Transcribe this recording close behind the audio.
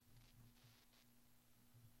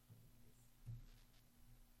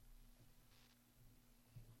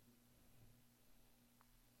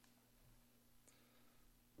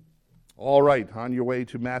All right, on your way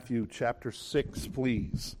to Matthew chapter 6,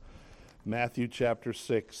 please. Matthew chapter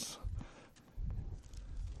 6.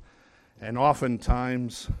 And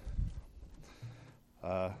oftentimes,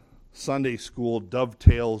 Sunday school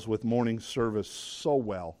dovetails with morning service so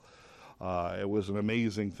well. It was an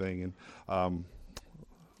amazing thing. And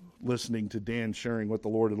listening to Dan sharing what the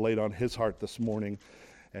Lord had laid on his heart this morning,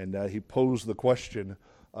 and he posed the question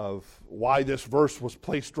of why this verse was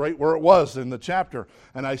placed right where it was in the chapter.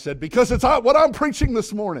 And I said, because it's what I'm preaching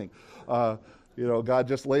this morning. God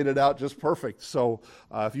just laid it out just perfect. So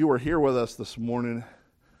if you were here with us this morning,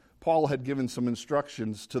 Paul had given some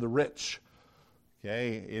instructions to the rich,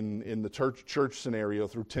 okay, in the church scenario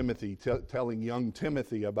through Timothy, telling young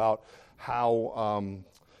Timothy about how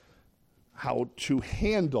to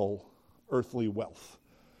handle earthly wealth.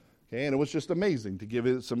 Okay, and it was just amazing to give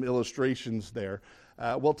it some illustrations there.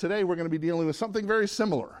 Well, today we're going to be dealing with something very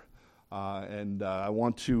similar, and I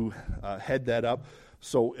want to head that up.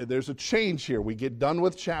 So there's a change here. We get done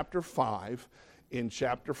with chapter 5. In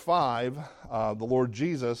chapter 5, the Lord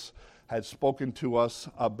Jesus had spoken to us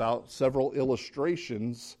about several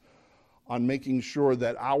illustrations on making sure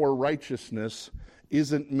that our righteousness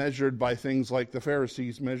isn't measured by things like the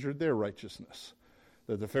Pharisees measured their righteousness.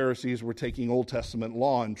 That the Pharisees were taking Old Testament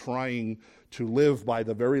law and trying to live by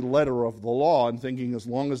the very letter of the law and thinking as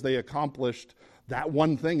long as they accomplished that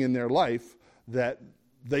one thing in their life that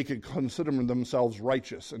they could consider themselves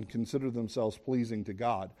righteous and consider themselves pleasing to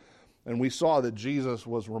God. And we saw that Jesus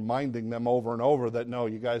was reminding them over and over that, no,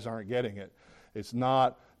 you guys aren't getting it. It's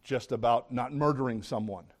not just about not murdering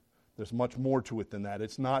someone. There's much more to it than that.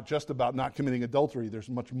 It's not just about not committing adultery. There's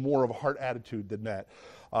much more of a heart attitude than that.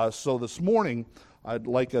 So this morning, I'd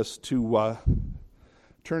like us to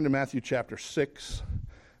turn to Matthew chapter 6,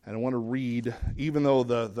 and I want to read, even though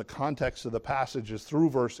the context of the passage is through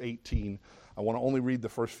verse 18, I want to only read the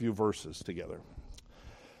first few verses together.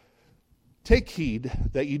 Take heed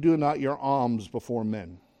that you do not your alms before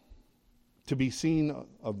men, to be seen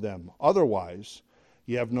of them. Otherwise,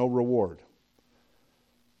 ye have no reward.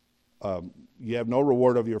 Ye have no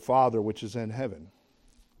reward of your Father which is in heaven.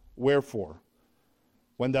 Wherefore,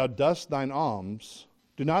 when thou dost thine alms,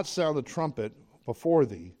 do not sound the trumpet before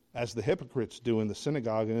thee, as the hypocrites do in the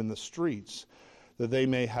synagogue and in the streets, that they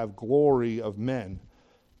may have glory of men.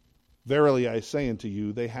 Verily I say unto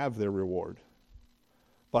you, they have their reward.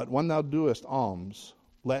 But when thou doest alms,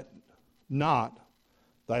 let not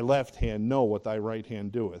thy left hand know what thy right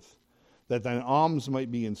hand doeth, that thine alms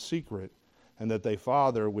might be in secret, and that thy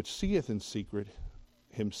Father which seeth in secret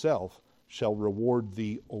himself shall reward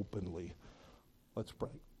thee openly. Let's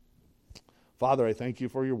pray. Father, I thank you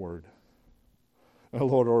for your word. Oh,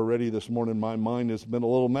 Lord, already this morning my mind has been a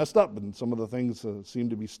little messed up, and some of the things seem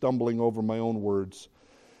to be stumbling over my own words.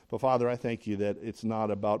 But Father, I thank you that it's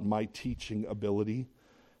not about my teaching ability.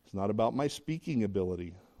 It's not about my speaking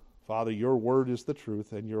ability. Father, your word is the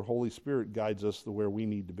truth, and your Holy Spirit guides us to where we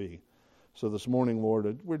need to be. So this morning,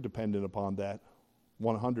 Lord, we're dependent upon that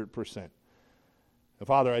 100%. And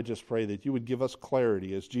Father, I just pray that you would give us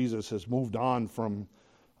clarity as Jesus has moved on from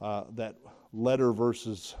that letter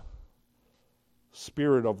versus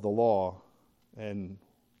spirit of the law and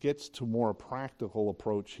gets to more practical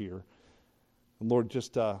approach here. And Lord,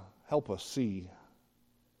 just help us see,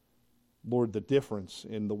 Lord, the difference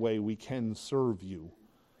in the way we can serve you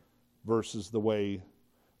versus the way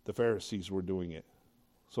the Pharisees were doing it.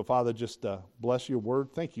 So, Father, just bless your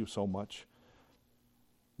word. Thank you so much.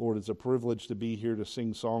 Lord, it's a privilege to be here to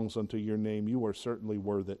sing songs unto your name. You are certainly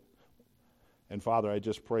worth it. And, Father, I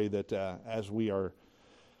just pray that as we are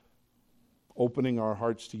opening our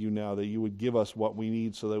hearts to you now, that you would give us what we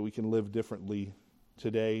need so that we can live differently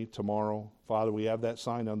today, tomorrow. Father, we have that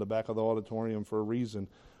sign on the back of the auditorium for a reason.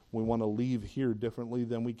 We want to leave here differently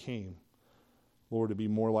than we came. Lord, to be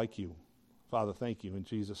more like you. Father, thank you in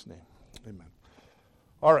Jesus' name. Amen.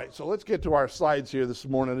 All right, so let's get to our slides here this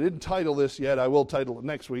morning. I didn't title this yet. I will title it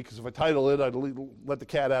next week, because if I title it, I'd let the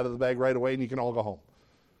cat out of the bag right away and you can all go home.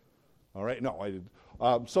 All right? No, I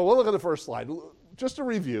didn't. So we'll look at the first slide. Just a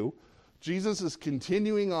review. Jesus is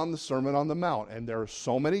continuing on the Sermon on the Mount, and there are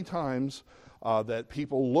so many times that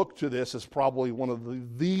people look to this as probably one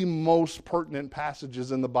of the most pertinent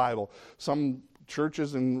passages in the Bible. Some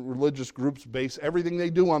churches and religious groups base everything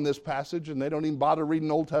they do on this passage, and they don't even bother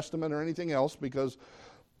reading Old Testament or anything else, because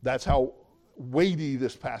that's how weighty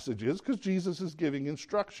this passage is, because Jesus is giving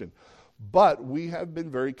instruction. But we have been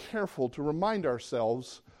very careful to remind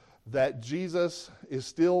ourselves that Jesus is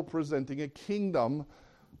still presenting a kingdom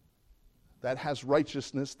that has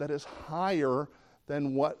righteousness that is higher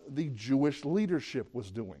than what the Jewish leadership was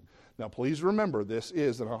doing. Now, please remember, this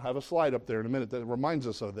is, and I'll have a slide up there in a minute that reminds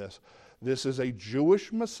us of this. This is a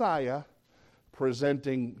Jewish Messiah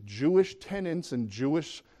presenting Jewish tenets and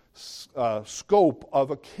Jewish scope of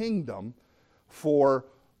a kingdom for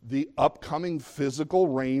the upcoming physical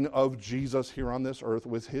reign of Jesus here on this earth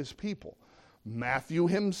with his people. Matthew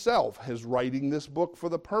himself is writing this book for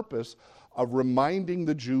the purpose of reminding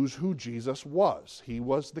the Jews who Jesus was. He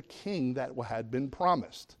was the king that had been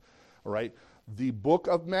promised. All right? The book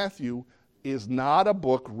of Matthew is not a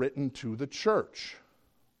book written to the church.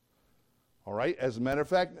 All right? As a matter of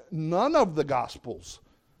fact, none of the Gospels,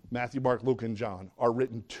 Matthew, Mark, Luke, and John, are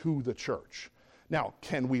written to the church. Now,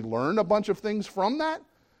 can we learn a bunch of things from that?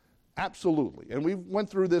 Absolutely. And we went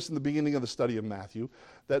through this in the beginning of the study of Matthew,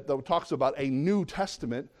 that talks about a New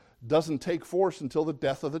Testament doesn't take force until the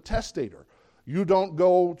death of the testator. You don't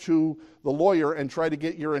go to the lawyer and try to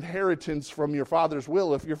get your inheritance from your father's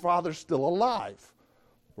will if your father's still alive,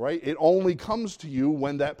 right? It only comes to you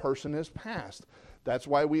when that person has passed. That's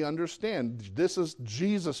why we understand this is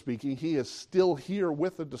Jesus speaking. He is still here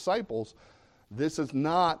with the disciples. This is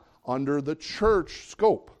not under the church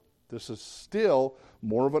scope. This is still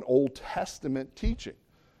more of an Old Testament teaching.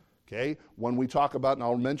 Okay, when we talk about, and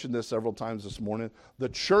I'll mention this several times this morning, the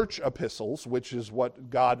church epistles, which is what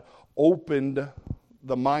God opened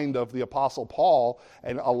the mind of the Apostle Paul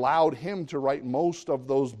and allowed him to write most of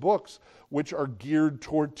those books, which are geared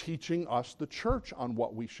toward teaching us, the church, on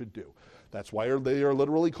what we should do. That's why they are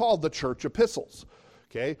literally called the church epistles.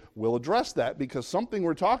 Okay, we'll address that because something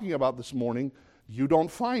we're talking about this morning, you don't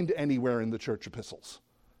find anywhere in the church epistles.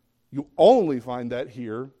 You only find that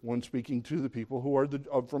here when speaking to the people who are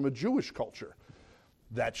from a Jewish culture.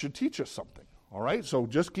 That should teach us something, all right? So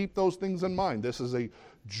just keep those things in mind. This is a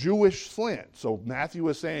Jewish slant. So Matthew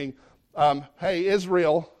is saying, hey,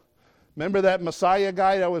 Israel, remember that Messiah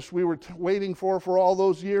guy that we were waiting for all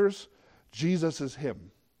those years? Jesus is him.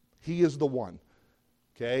 He is the one,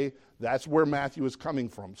 okay? That's where Matthew is coming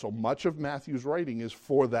from. So much of Matthew's writing is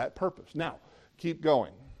for that purpose. Now, keep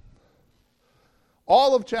going.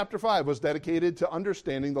 All of chapter 5 was dedicated to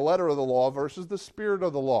understanding the letter of the law versus the spirit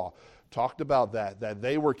of the law. Talked about that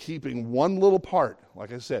they were keeping one little part.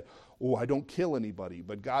 Like I said, I don't kill anybody.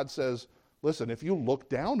 But God says, listen, if you look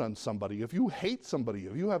down on somebody, if you hate somebody,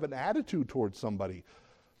 if you have an attitude towards somebody,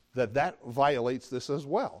 that violates this as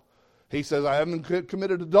well. He says, I haven't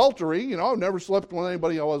committed adultery. I've never slept with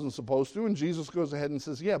anybody I wasn't supposed to. And Jesus goes ahead and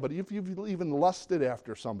says, yeah, but if you've even lusted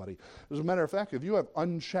after somebody, as a matter of fact, if you have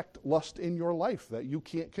unchecked lust in your life that you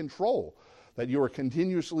can't control, that you are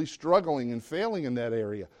continuously struggling and failing in that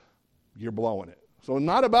area, you're blowing it. So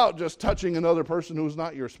not about just touching another person who's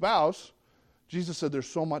not your spouse. Jesus said there's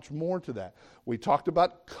so much more to that. We talked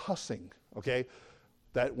about cussing, okay?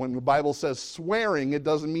 That when the Bible says swearing, it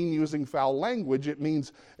doesn't mean using foul language. It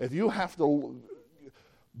means if you have to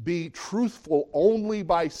be truthful only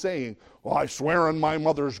by saying, I swear on my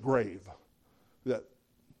mother's grave. That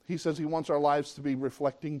he says he wants our lives to be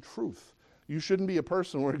reflecting truth. You shouldn't be a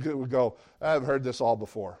person who would go, I've heard this all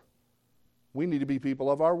before. We need to be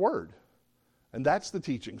people of our word. And that's the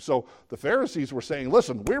teaching. So the Pharisees were saying,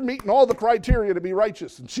 listen, we're meeting all the criteria to be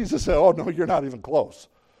righteous. And Jesus said, no, you're not even close.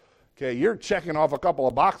 Okay, you're checking off a couple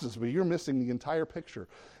of boxes, but you're missing the entire picture.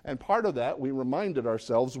 And part of that, we reminded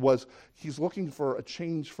ourselves, was he's looking for a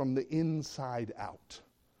change from the inside out.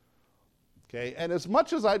 Okay, and as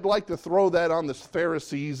much as I'd like to throw that on the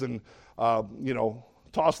Pharisees and,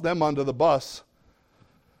 toss them under the bus,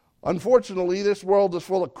 unfortunately, this world is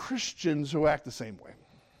full of Christians who act the same way.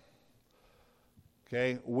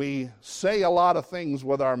 Okay, we say a lot of things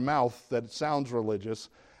with our mouth that sounds religious,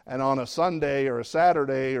 and on a Sunday or a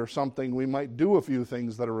Saturday or something, we might do a few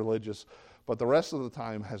things that are religious. But the rest of the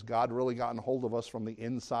time, has God really gotten hold of us from the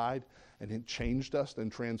inside and it changed us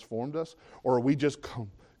and transformed us? Or are we just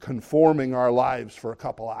conforming our lives for a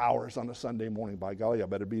couple of hours on a Sunday morning? By golly, I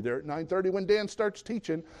better be there at 9:30 when Dan starts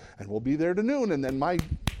teaching, and we'll be there to noon, and then my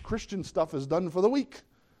Christian stuff is done for the week.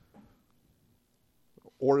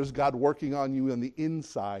 Or is God working on you on the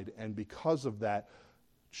inside, and because of that,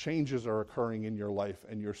 changes are occurring in your life,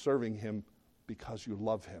 and you're serving him because you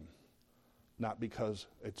love him, not because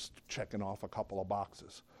it's checking off a couple of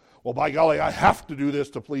boxes. Well, by golly, I have to do this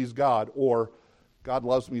to please God. Or God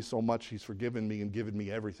loves me so much, he's forgiven me and given me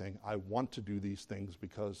everything. I want to do these things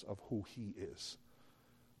because of who he is.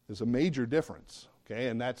 There's a major difference, okay?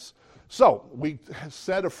 And so we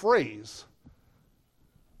said a phrase.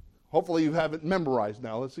 Hopefully you have it memorized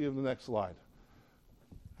now. Let's see the next slide.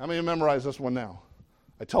 How many memorize this one now?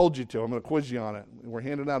 I told you to. I'm going to quiz you on it. We're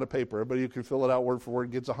handing out a paper. Everybody who can fill it out word for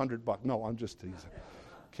word gets $100. No, I'm just teasing.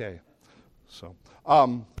 Okay. So,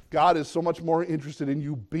 God is so much more interested in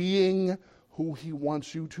you being who he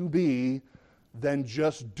wants you to be than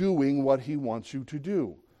just doing what he wants you to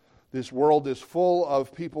do. This world is full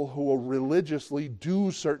of people who will religiously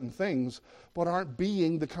do certain things, but aren't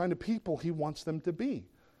being the kind of people he wants them to be.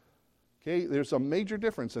 Okay, there's a major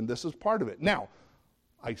difference, and this is part of it. Now,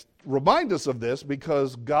 I remind us of this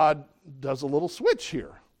because God does a little switch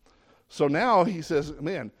here. So now he says,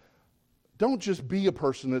 man, don't just be a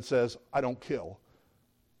person that says, I don't kill.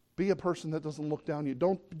 Be a person that doesn't look down on you.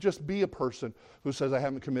 Don't just be a person who says, I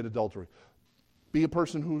haven't committed adultery. Be a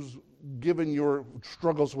person who's given your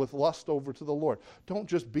struggles with lust over to the Lord. Don't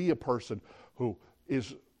just be a person who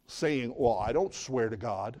is saying, well, I don't swear to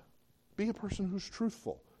God. Be a person who's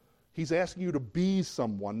truthful. He's asking you to be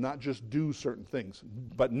someone, not just do certain things.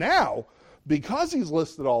 But now, because he's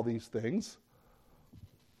listed all these things,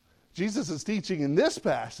 Jesus is teaching in this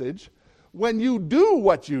passage, when you do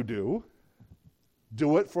what you do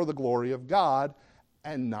it for the glory of God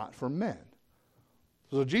and not for men.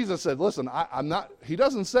 So Jesus said, listen, he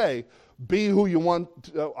doesn't say, be who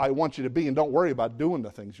I want you to be and don't worry about doing the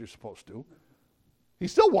things you're supposed to. He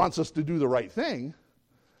still wants us to do the right thing,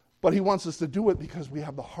 but he wants us to do it because we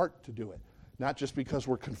have the heart to do it, not just because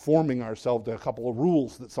we're conforming ourselves to a couple of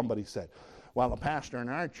rules that somebody said. Well, the pastor in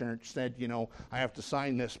our church said, I have to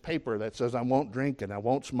sign this paper that says I won't drink and I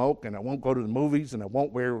won't smoke and I won't go to the movies and I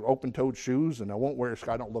won't wear open-toed shoes and I won't wear a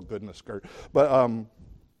skirt. I don't look good in a skirt. But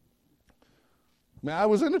I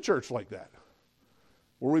was in a church like that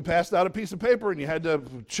where we passed out a piece of paper and you had to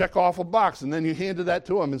check off a box and then you handed that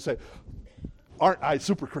to them and say, aren't I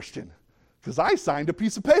super Christian? Because I signed a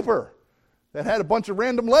piece of paper that had a bunch of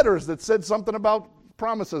random letters that said something about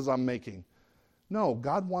promises I'm making. No,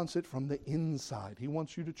 God wants it from the inside. He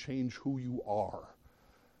wants you to change who you are.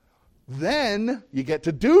 Then you get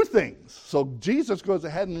to do things. So Jesus goes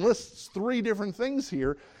ahead and lists 3 different things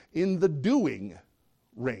here in the doing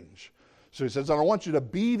range. So he says, I don't want you to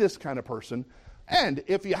be this kind of person. And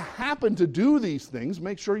if you happen to do these things,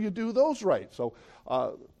 make sure you do those right. So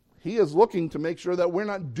he is looking to make sure that we're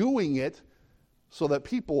not doing it so that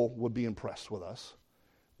people would be impressed with us.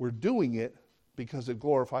 We're doing it because it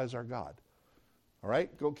glorifies our God. All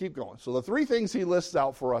right, keep going. So the 3 things he lists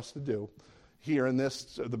out for us to do here in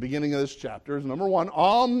the beginning of this chapter is number 1,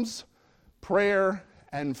 alms, prayer,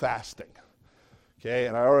 and fasting. Okay,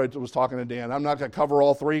 and I already was talking to Dan. I'm not going to cover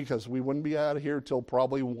all 3 because we wouldn't be out of here till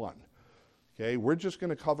probably 1. Okay, we're just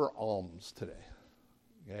going to cover alms today.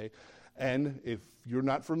 Okay, and if you're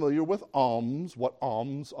not familiar with alms, what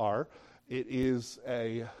alms are, it is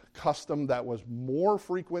a custom that was more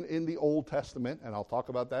frequent in the Old Testament, and I'll talk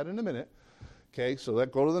about that in a minute. Okay, so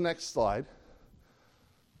go to the next slide.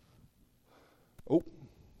 Oh,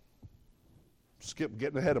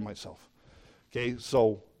 getting ahead of myself. Okay,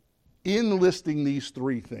 so in listing these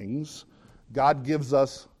 3 things, God gives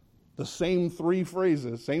us the same 2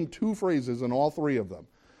 phrases in all 3 of them.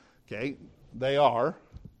 Okay,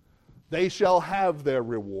 they shall have their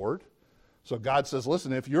reward. So God says,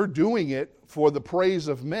 listen, if you're doing it for the praise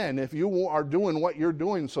of men, if you are doing what you're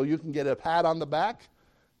doing so you can get a pat on the back,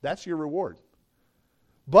 that's your reward.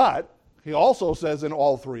 But he also says in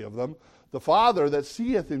all 3 of them, the Father that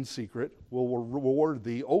seeth in secret will reward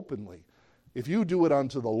thee openly. If you do it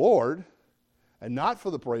unto the Lord and not for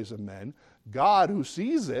the praise of men, God who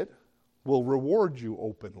sees it will reward you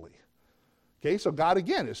openly. Okay, so God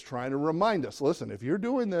again is trying to remind us, listen, if you're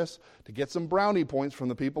doing this to get some brownie points from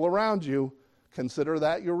the people around you, consider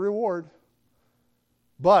that your reward.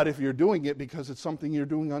 But if you're doing it because it's something you're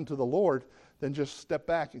doing unto the Lord, then just step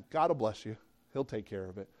back and God will bless you. He'll take care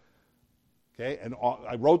of it. Okay, and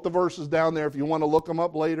I wrote the verses down there if you want to look them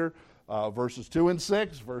up later. Verses 2 and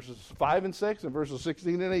 6, verses 5 and 6, and verses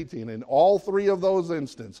 16 and 18. In all 3 of those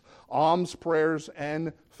instances, alms, prayers,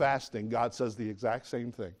 and fasting, God says the exact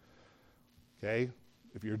same thing. Okay,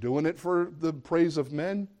 if you're doing it for the praise of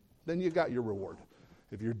men, then you got your reward.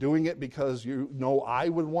 If you're doing it because you know I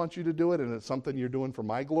would want you to do it and it's something you're doing for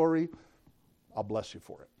my glory, I'll bless you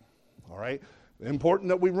for it. All right? Important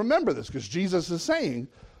that we remember this because Jesus is saying,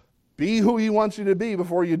 be who he wants you to be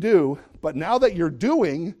before you do, but now that you're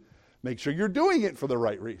doing, make sure you're doing it for the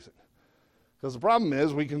right reason. Because the problem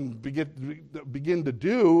is we can begin to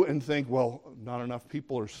do and think, well, not enough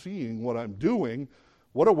people are seeing what I'm doing.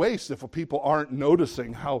 What a waste if people aren't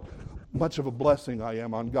noticing how much of a blessing I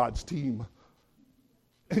am on God's team.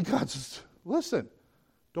 And God says, listen,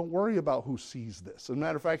 don't worry about who sees this. As a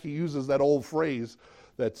matter of fact, he uses that old phrase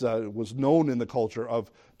that was known in the culture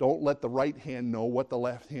of don't let the right hand know what the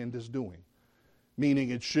left hand is doing. Meaning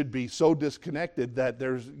it should be so disconnected that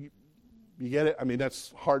You get it? I mean,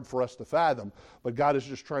 that's hard for us to fathom. But God is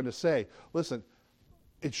just trying to say, listen,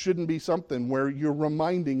 it shouldn't be something where you're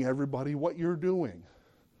reminding everybody what you're doing.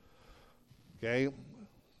 Okay?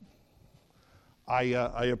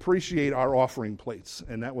 I appreciate our offering plates,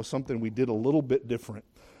 and that was something we did a little bit different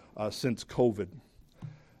since COVID.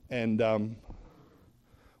 And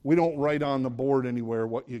we don't write on the board anywhere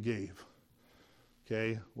what you gave.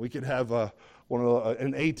 Okay? We could have an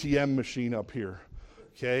ATM machine up here.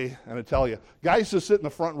 Okay? And I tell you, guys that sit in the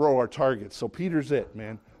front row are targets. So Peter's it,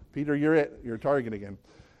 man. Peter, you're it. You're a target again.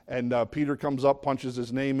 And Peter comes up, punches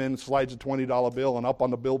his name in, slides a $20 bill, and up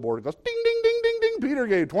on the billboard it goes, ding, ding, ding, ding, ding. Peter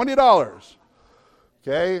gave $20.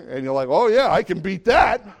 Okay? And you're like, oh, yeah, I can beat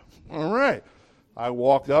that. All right. I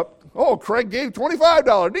walked up. Oh, Craig gave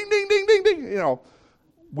 $25. Ding, ding, ding, ding, ding. You know,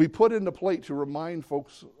 we put in the plate to remind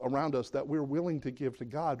folks around us that we're willing to give to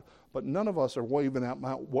God, but none of us are waving out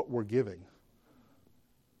what we're giving.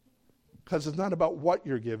 Because it's not about what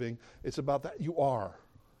you're giving. It's about that you are.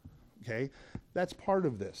 Okay? That's part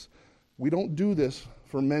of this. We don't do this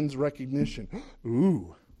for men's recognition.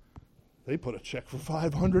 Ooh, they put a check for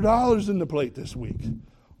 $500 in the plate this week.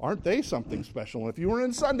 Aren't they something special? And if you were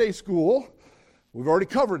in Sunday school, we've already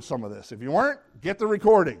covered some of this. If you weren't, get the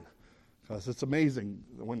recording. Because it's amazing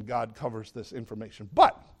when God covers this information.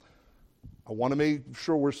 But I want to make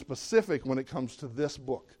sure we're specific when it comes to this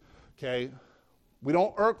book. Okay? We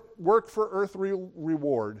don't work for earthly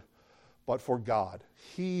reward, but for God.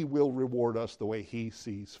 He will reward us the way He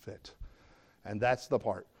sees fit. And that's the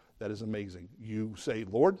part that is amazing. You say,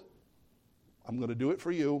 Lord, I'm going to do it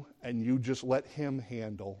for you, and you just let Him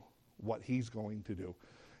handle what He's going to do.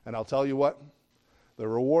 And I'll tell you what, the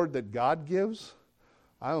reward that God gives,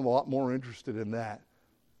 I'm a lot more interested in that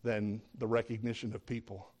than the recognition of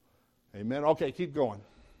people. Amen? Okay, keep going.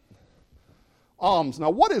 Alms.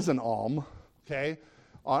 Now, what is an alm? Okay?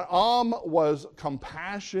 An alm was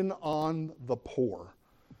compassion on the poor.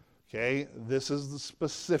 Okay? This is the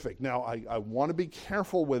specific. Now, I want to be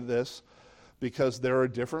careful with this because there are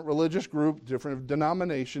different religious groups, different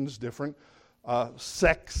denominations, different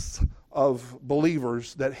sects of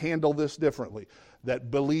believers that handle this differently,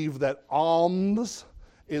 that believe that alms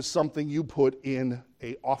is something you put in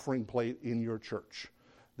an offering plate in your church.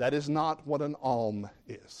 That is not what an alm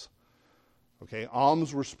is. Okay,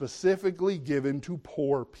 alms were specifically given to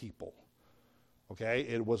poor people. Okay,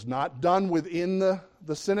 it was not done within the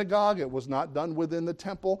synagogue. It was not done within the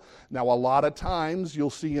temple. Now, a lot of times you'll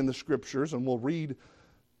see in the scriptures, and we'll read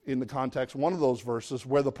in the context one of those verses,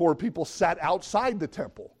 where the poor people sat outside the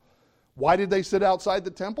temple. Why did they sit outside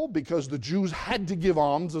the temple? Because the Jews had to give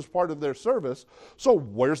alms as part of their service. So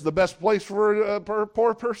where's the best place for a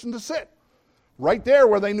poor person to sit? Right there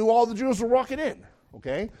where they knew all the Jews were walking in.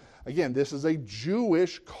 Okay? Again, this is a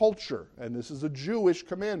Jewish culture, and this is a Jewish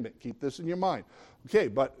commandment. Keep this in your mind. Okay,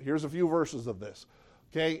 but here's a few verses of this.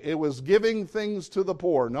 Okay, it was giving things to the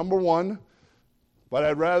poor. Number one, but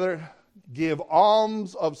I'd rather give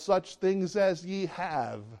alms of such things as ye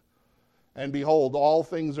have, and behold, all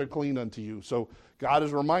things are clean unto you. So God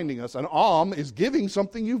is reminding us, an alm is giving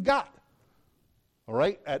something you've got. All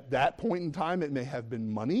right, at that point in time, it may have been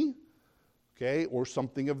money, okay, or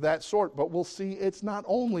something of that sort. But we'll see it's not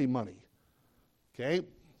only money. Okay?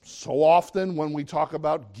 So often when we talk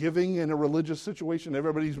about giving in a religious situation,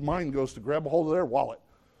 everybody's mind goes to grab a hold of their wallet.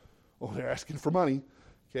 Oh, they're asking for money.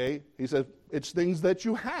 Okay? He says, it's things that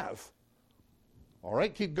you have. All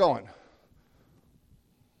right, keep going.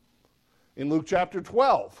 In Luke chapter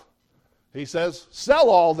 12, he says, sell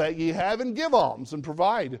all that ye have and give alms, and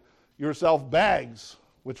provide yourself bags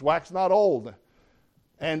which wax not old,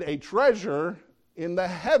 and a treasure in the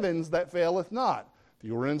heavens that faileth not. If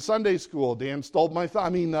you were in Sunday school, Dan stole my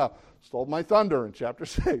thunder in chapter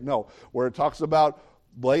 6. No, where it talks about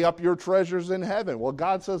lay up your treasures in heaven. Well,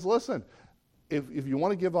 God says, listen, if you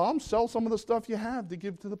want to give alms, sell some of the stuff you have to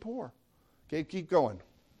give to the poor. Okay, keep going.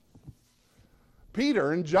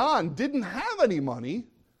 Peter and John didn't have any money,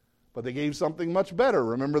 but they gave something much better.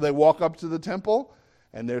 Remember, they walk up to the temple,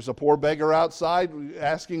 and there's a poor beggar outside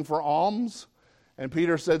asking for alms. And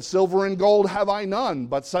Peter said, silver and gold have I none,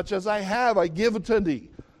 but such as I have I give to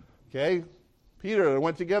thee. Okay? Peter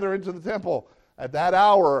went together into the temple at that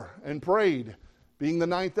hour and prayed, being the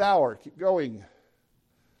 9th hour. Keep going.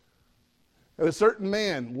 A certain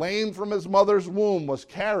man, lame from his mother's womb, was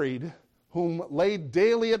carried, whom laid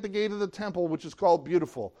daily at the gate of the temple, which is called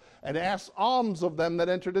Beautiful, and asked alms of them that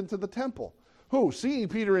entered into the temple. Who, seeing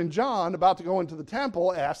Peter and John about to go into the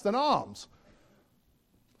temple, asked an alms.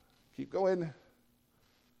 Keep going.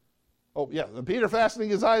 Oh, yeah. And Peter, fastening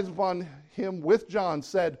his eyes upon him with John,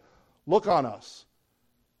 said, look on us.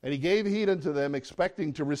 And he gave heed unto them,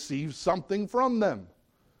 expecting to receive something from them.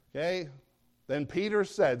 Okay? Then Peter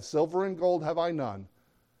said, Silver and gold have I none,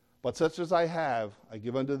 but such as I have, I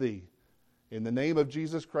give unto thee. In the name of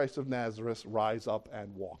Jesus Christ of Nazareth, rise up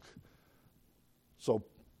and walk. So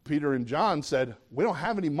Peter and John said, we don't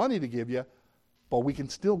have any money to give you, but we can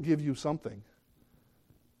still give you something.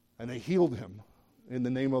 And they healed him in the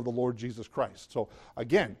name of the Lord Jesus Christ. So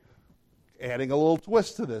again, adding a little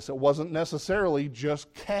twist to this, it wasn't necessarily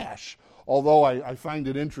just cash, although I find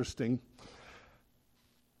it interesting.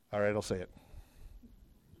 All right, I'll say it.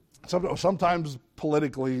 Sometimes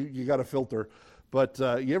politically you got to filter, but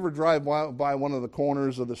you ever drive by one of the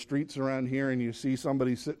corners of the streets around here and you see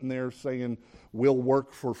somebody sitting there saying, we'll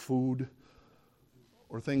work for food,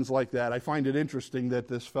 or things like that? I find it interesting that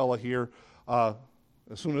this fella here, as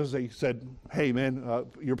soon as they said, hey man,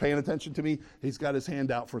 you're paying attention to me, he's got his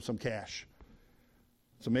hand out for some cash.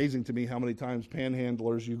 It's amazing to me how many times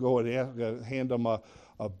panhandlers, you go and hand them a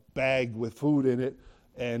bag with food in it,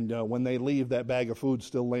 and when they leave, that bag of food's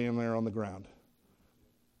still laying there on the ground.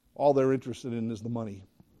 All they're interested in is the money.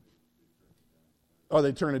 Oh,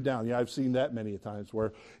 they turn it down. Yeah, I've seen that many times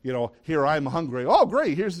where, here I'm hungry. Oh,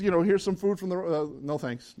 great, here's some food from the, no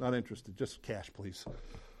thanks, not interested, just cash, please.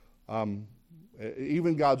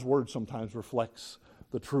 Even God's word sometimes reflects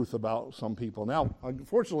the truth about some people. Now,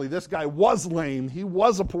 unfortunately, this guy was lame. He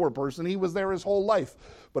was a poor person. He was there his whole life.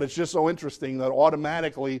 But it's just so interesting that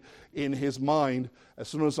automatically in his mind, as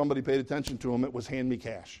soon as somebody paid attention to him, it was hand me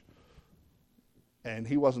cash. And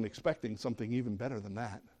he wasn't expecting something even better than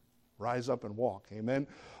that. Rise up and walk. Amen?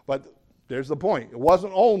 But there's the point. It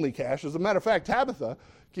wasn't only cash. As a matter of fact, Tabitha,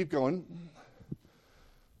 keep going,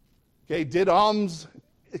 okay, did alms,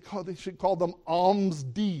 they should call them alms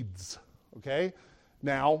deeds, okay?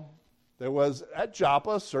 Now, there was at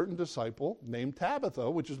Joppa a certain disciple named Tabitha,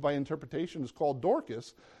 which is by interpretation is called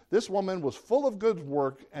Dorcas. This woman was full of good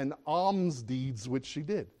work and alms deeds which she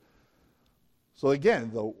did. So again,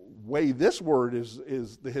 the way this word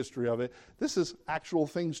is the history of it, this is actual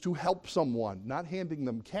things to help someone, not handing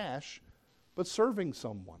them cash, but serving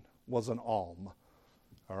someone was an alm.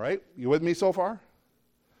 All right, you with me so far?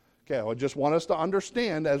 Okay, I just want us to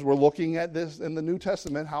understand as we're looking at this in the New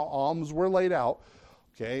Testament how alms were laid out.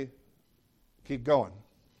 Okay, keep going.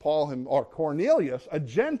 Cornelius, a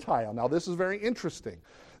Gentile. Now this is very interesting.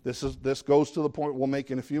 This goes to the point we'll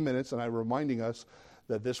make in a few minutes, and I'm reminding us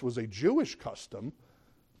that this was a Jewish custom.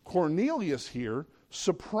 Cornelius here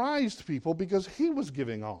surprised people because he was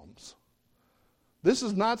giving alms. This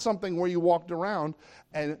is not something where you walked around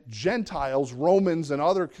and Gentiles, Romans, and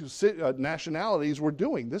other nationalities were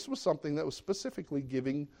doing. This was something that was specifically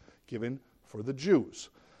given for the Jews.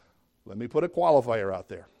 Let me put a qualifier out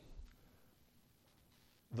there.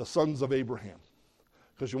 The sons of Abraham.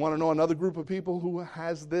 Because you want to know another group of people who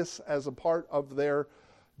has this as a part of their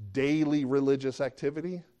daily religious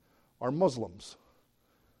activity are Muslims.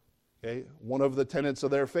 Okay? One of the tenets of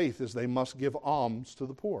their faith is they must give alms to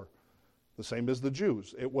the poor. The same as the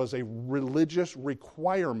Jews. It was a religious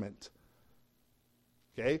requirement.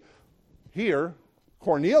 Okay? Here,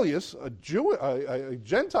 Cornelius, a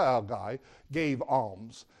Gentile guy, gave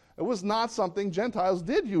alms. It was not something Gentiles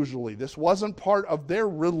did usually. This wasn't part of their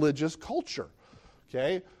religious culture.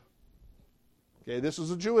 Okay? Okay, this is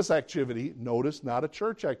a Jewish activity. Notice, not a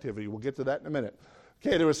church activity. We'll get to that in a minute.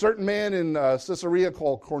 Okay, there was a certain man in Caesarea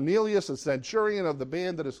called Cornelius, a centurion of the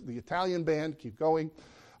band that is the Italian band. Keep going.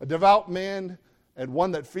 A devout man and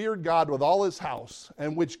one that feared God with all his house,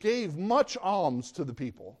 and which gave much alms to the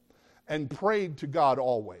people, and prayed to God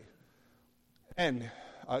always. And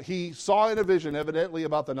he saw in a vision, evidently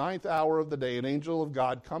about the 9th hour of the day, an angel of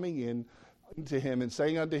God coming in to him and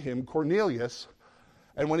saying unto him, Cornelius.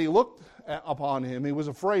 And when he looked upon him, he was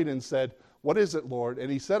afraid and said, What is it, Lord?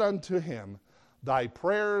 And he said unto him, Thy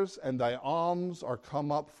prayers and thy alms are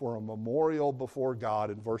come up for a memorial before God,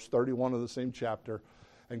 in verse 31 of the same chapter.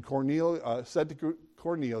 And Cornelius said to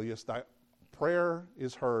Cornelius, Thy prayer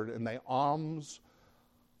is heard, and thy alms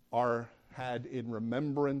are had in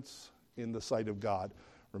remembrance in the sight of God.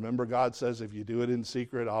 Remember, God says, if you do it in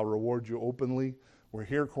secret, I'll reward you openly. Where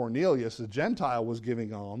here Cornelius, a Gentile, was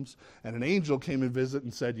giving alms, and an angel came and visited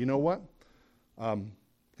and said, you know what?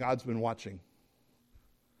 God's been watching.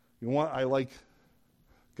 You know what I like?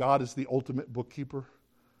 God is the ultimate bookkeeper.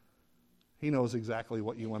 He knows exactly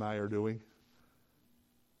what you and I are doing.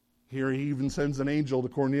 Here he even sends an angel to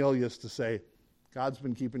Cornelius to say, God's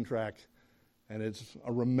been keeping track, and it's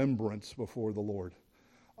a remembrance before the Lord.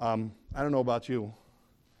 I don't know about you,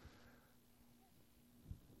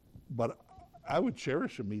 but I would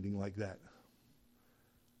cherish a meeting like that.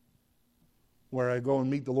 where I go and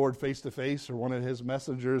meet the Lord face to face, or one of his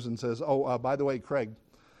messengers and says, oh, by the way, Craig,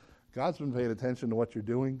 God's been paying attention to what you're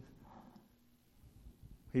doing.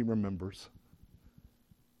 He remembers.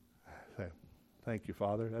 Thank you,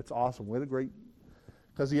 Father. That's awesome. What a great...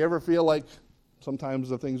 Does he ever feel like sometimes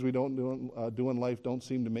the things we don't do in life don't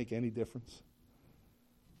seem to make any difference?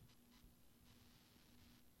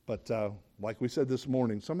 But like we said this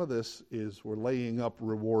morning, some of this is we're laying up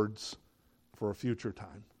rewards for a future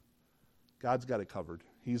time. God's got it covered.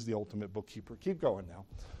 He's the ultimate bookkeeper. Keep going now.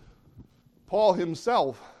 Paul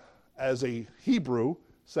himself, as a Hebrew,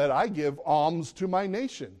 said, I give alms to my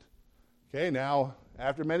nation. Okay, now,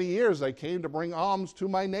 after many years, I came to bring alms to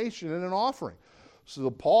my nation in an offering. So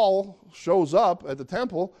Paul shows up at the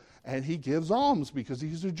temple, and he gives alms because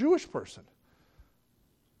he's a Jewish person.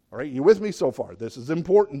 All right, you with me so far? This is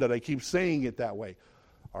important that I keep saying it that way.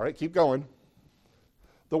 All right, keep going.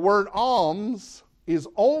 The word alms is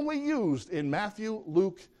only used in Matthew,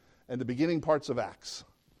 Luke, and the beginning parts of Acts,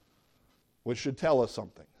 which should tell us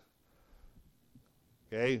something.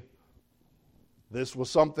 Okay? This was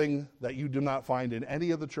something that you do not find in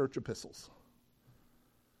any of the church epistles.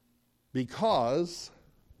 Because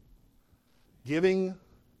giving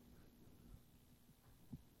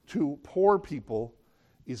to poor people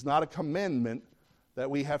is not a commandment that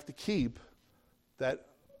we have to keep that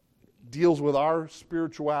deals with our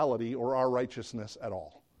spirituality or our righteousness at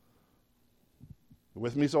all.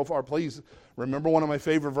 With me so far? Please remember one of my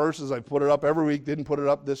favorite verses. I put it up every week, didn't put it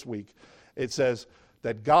up this week. It says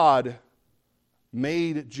that God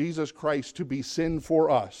made Jesus Christ to be sin for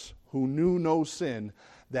us, who knew no sin,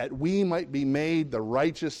 that we might be made the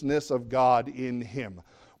righteousness of God in him.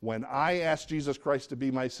 When I ask Jesus Christ to be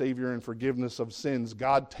my Savior and forgiveness of sins,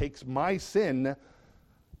 God takes my sin,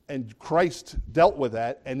 and Christ dealt with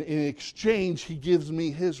that, and in exchange, he gives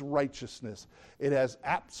me his righteousness. It has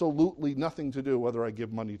absolutely nothing to do whether I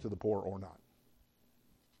give money to the poor or not.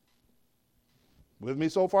 With me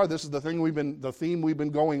so far? This is the theme we've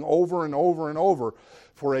been going over and over and over.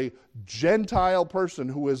 For a Gentile person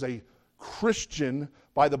who is a Christian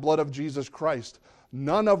by the blood of Jesus Christ,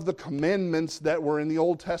 none of the commandments that were in the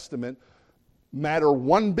Old Testament matter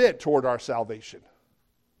one bit toward our salvation.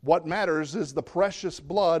 What matters is the precious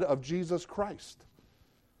blood of Jesus Christ.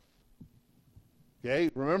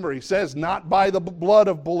 Okay, remember, he says, not by the blood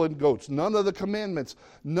of bull and goats. None of the commandments,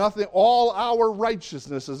 nothing, all our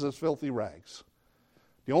righteousness is as filthy rags.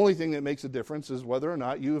 The only thing that makes a difference is whether or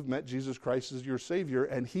not you have met Jesus Christ as your Savior,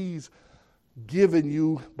 and he's given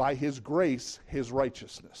you, by his grace, his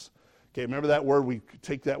righteousness. Okay, remember that word? We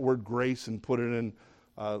take that word grace and put it in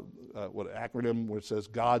what acronym where it says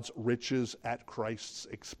God's riches at Christ's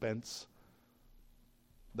expense.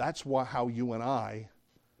 That's how you and I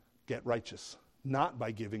get righteous, not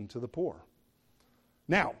by giving to the poor.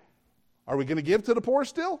 Now, are we going to give to the poor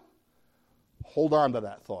still? Hold on to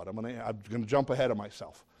that thought. I'm going to jump ahead of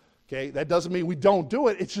myself. Okay, that doesn't mean we don't do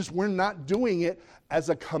it. It's just we're not doing it as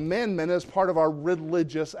a commandment, as part of our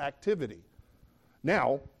religious activity.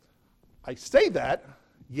 Now, I say that,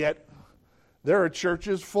 yet there are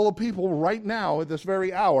churches full of people right now at this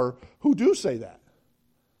very hour who do say that.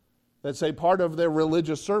 That say part of their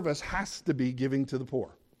religious service has to be giving to the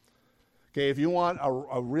poor. Okay, if you want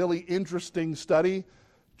a really interesting study,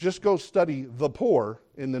 just go study the poor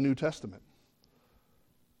in the New Testament.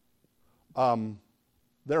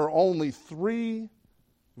 There are only 3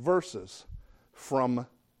 verses from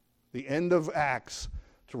the end of Acts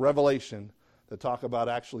to Revelation that talk about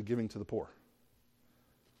actually giving to the poor.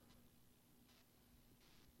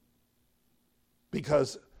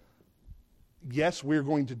 Because, yes, we're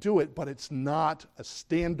going to do it, but it's not a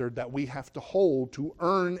standard that we have to hold to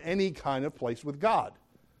earn any kind of place with God.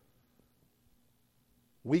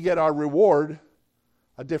 We get our reward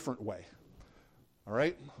a different way. All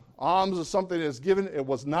right? Alms is something that is given. It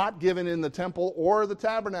was not given in the temple or the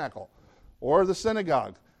tabernacle or the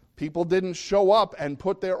synagogue. People didn't show up and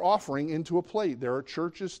put their offering into a plate. There are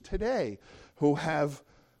churches today who have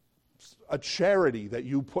a charity that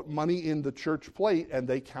you put money in the church plate and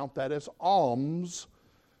they count that as alms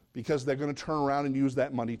because they're going to turn around and use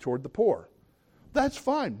that money toward the poor. That's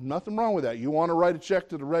fine. Nothing wrong with that. You want to write a check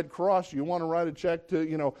to the Red Cross, you want to write a check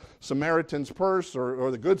to, Samaritan's Purse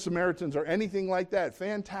or the Good Samaritans or anything like that.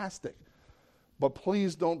 Fantastic. But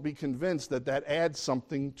please don't be convinced that that adds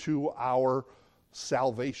something to our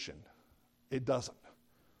salvation. It doesn't.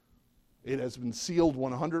 It has been sealed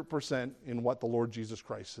 100% in what the Lord Jesus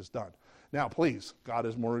Christ has done. Now, please, God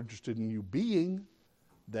is more interested in you being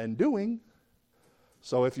than doing.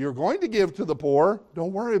 So if you're going to give to the poor,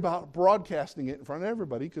 don't worry about broadcasting it in front of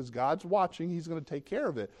everybody because God's watching. He's going to take care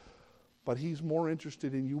of it. But he's more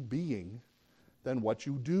interested in you being than what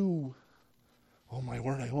you do. Oh my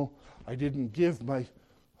word, I didn't give my,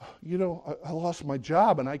 I lost my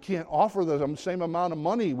job and I can't offer the same amount of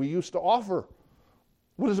money we used to offer.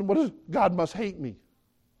 What is God must hate me?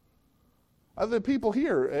 Other people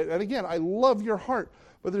here, and again, I love your heart,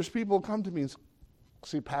 but there's people who come to me and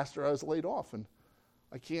say, Pastor, I was laid off and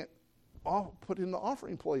I can't put in the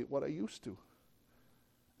offering plate what I used to.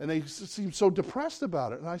 And they seem so depressed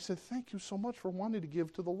about it. And I said, thank you so much for wanting to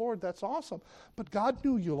give to the Lord. That's awesome. But God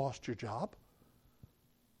knew you lost your job.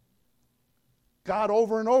 God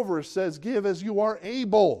over and over says, give as you are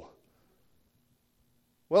able.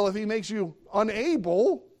 Well, if he makes you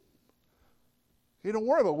unable, you don't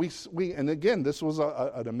worry about it. We and again, this was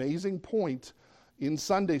an amazing point in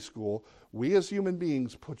Sunday school. We as human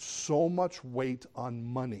beings put so much weight on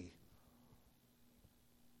money.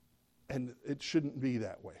 And it shouldn't be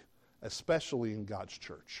that way, especially in God's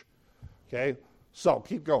church. Okay? So,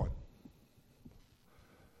 keep going.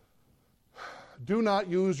 Do not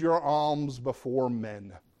use your alms before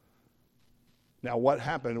men. Now, what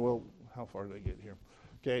happened? Well, how far did I get here?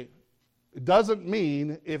 Okay? It doesn't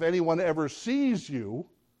mean if anyone ever sees you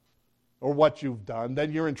or what you've done,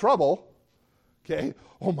 then you're in trouble. Okay?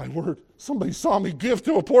 Oh, my word. Somebody saw me give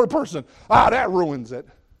to a poor person. That ruins it.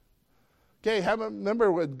 Okay,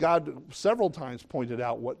 remember what God several times pointed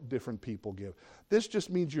out what different people give. This just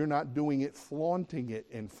means you're not doing it, flaunting it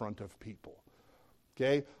in front of people.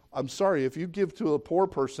 Okay, I'm sorry, if you give to a poor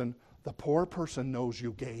person, the poor person knows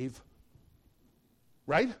you gave.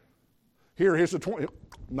 Right? Here's the 20.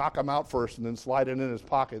 Knock him out first and then slide it in his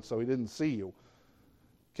pocket so he didn't see you.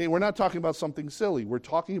 Okay, we're not talking about something silly. We're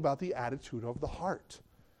talking about the attitude of the heart.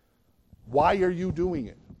 Why are you doing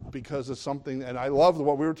it? Because of something, and I love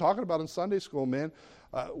what we were talking about in Sunday school, man,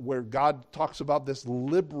 where God talks about this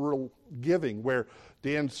liberal giving, where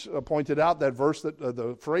Dan pointed out that verse,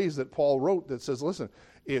 the phrase that Paul wrote that says, listen,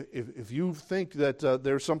 if you think that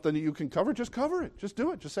there's something that you can cover, just cover it. Just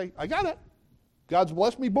do it. Just say, I got it. God's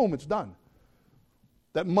blessed me. Boom, it's done.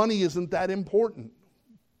 That money isn't that important.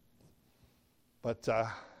 But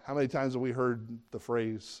how many times have we heard the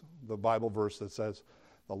phrase, the Bible verse that says,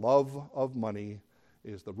 the love of money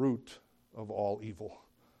is the root of all evil.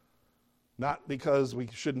 Not because we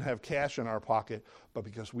shouldn't have cash in our pocket, but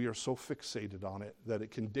because we are so fixated on it that it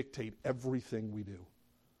can dictate everything we do.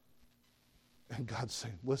 And God's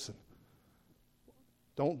saying, listen,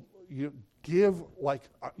 you give like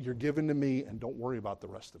you're giving to me and don't worry about the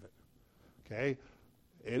rest of it. Okay?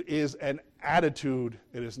 It is an attitude.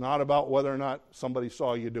 It is not about whether or not somebody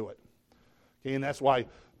saw you do it. Okay? And that's why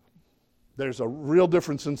there's a real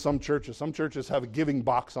difference in some churches. Some churches have a giving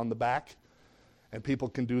box on the back, and people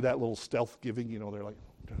can do that little stealth giving. They're like,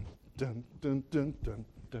 dun, dun, dun, dun, dun,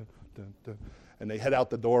 dun, dun, dun. And they head out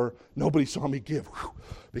the door. Nobody saw me give. Whew,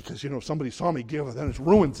 because, somebody saw me give, and then it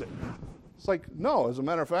ruins it. It's like, no, as a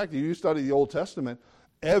matter of fact, if you study the Old Testament,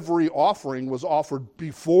 every offering was offered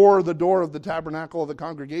before the door of the tabernacle of the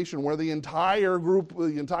congregation, where the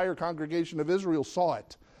entire congregation of Israel saw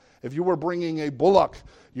it. If you were bringing a bullock,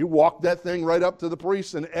 you walked that thing right up to the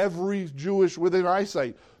priest, and every Jewish within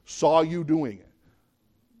eyesight saw you doing it.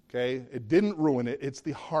 Okay? It didn't ruin it. It's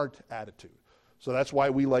the heart attitude. So that's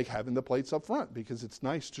why we like having the plates up front, because it's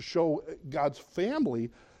nice to show God's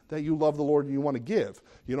family that you love the Lord and you want to give.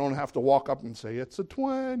 You don't have to walk up and say, it's a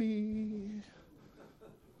 20.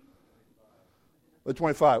 The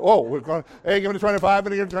 25. Oh, we're going, hey, give me the 25,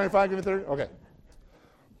 and give me the 25, give me the 30. Okay.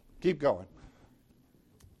 Keep going.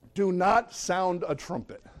 Do not sound a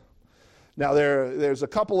trumpet. Now, there's a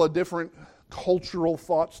couple of different cultural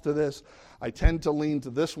thoughts to this. I tend to lean to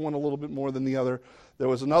this one a little bit more than the other. There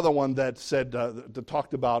was another one that said, that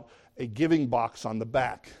talked about a giving box on the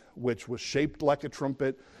back, which was shaped like a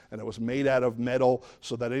trumpet, and it was made out of metal,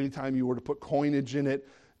 so that anytime you were to put coinage in it,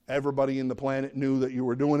 everybody in the planet knew that you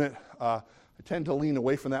were doing it. I tend to lean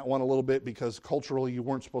away from that one a little bit, because culturally you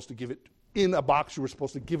weren't supposed to give it in a box. You were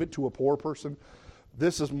supposed to give it to a poor person.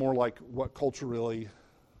 This is more like what culturally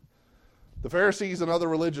the Pharisees and other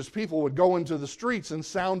religious people would go into the streets and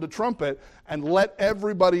sound a trumpet and let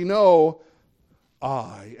everybody know,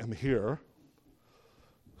 I am here.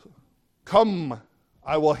 Come,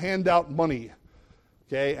 I will hand out money.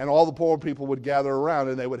 Okay, and all the poor people would gather around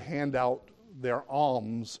and they would hand out their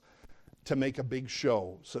alms to make a big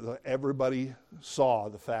show, so that everybody saw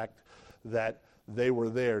the fact that they were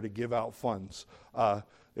there to give out funds. It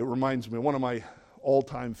reminds me, one of my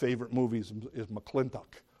all-time favorite movies is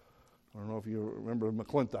McClintock. I don't know if you remember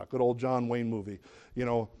McClintock, good old John Wayne movie.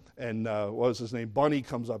 And what was his name? Bunny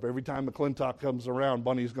comes up. Every time McClintock comes around,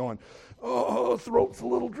 Bunny's going, "Oh, throat's a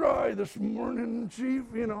little dry this morning, Chief,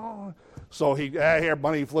 So here,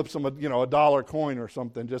 Bunny flips him a dollar coin or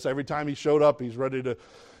something. Just every time he showed up, he's ready to,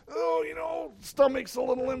 stomach's a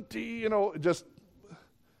little empty, just,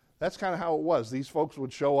 that's kind of how it was. These folks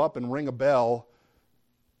would show up and ring a bell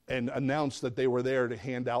and announce that they were there to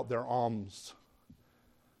hand out their alms.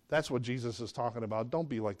 That's what Jesus is talking about. Don't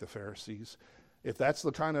be like the Pharisees. If that's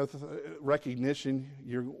the kind of recognition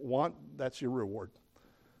you want, that's your reward.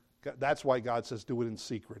 That's why God says do it in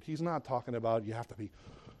secret. He's not talking about you have to be,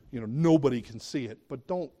 nobody can see it. But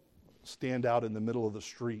don't stand out in the middle of the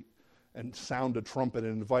street and sound a trumpet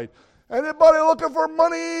and invite, anybody looking for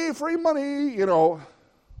money, free money,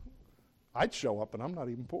 I'd show up and I'm not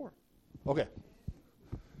even poor. Okay.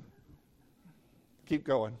 Keep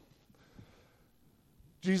going.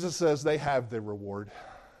 Jesus says they have their reward.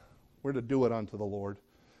 We're to do it unto the Lord.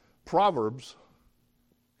 Proverbs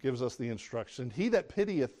gives us the instruction. He that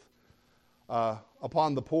pitieth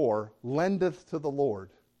upon the poor lendeth to the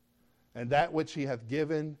Lord, and that which he hath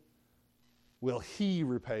given will he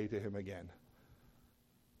repay to him again.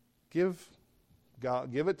 Give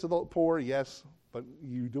it to the poor, yes, but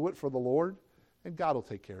you do it for the Lord, and God will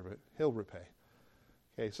take care of it. He'll repay.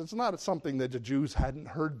 Okay, so it's not something that the Jews hadn't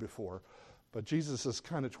heard before. But Jesus is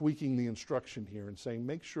kind of tweaking the instruction here and saying,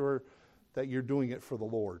 make sure that you're doing it for the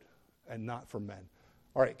Lord and not for men.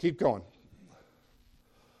 All right, keep going.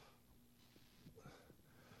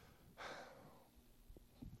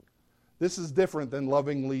 This is different than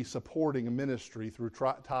lovingly supporting a ministry through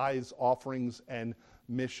tithes, offerings, and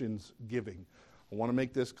missions giving. I want to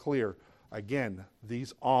make this clear. Again,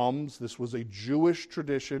 these alms, this was a Jewish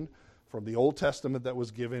tradition from the Old Testament that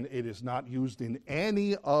was given. It is not used in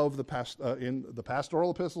any of the in the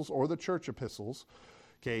pastoral epistles or the church epistles.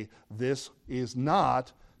 Okay, this is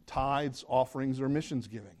not tithes, offerings, or missions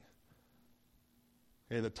giving.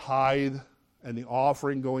 Okay, the tithe and the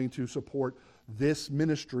offering going to support this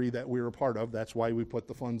ministry that we're a part of. That's why we put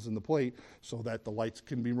the funds in the plate, so that the lights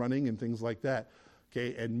can be running and things like that.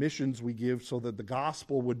 Okay, and missions we give so that the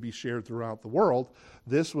gospel would be shared throughout the world.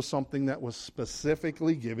 This was something that was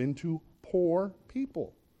specifically given to poor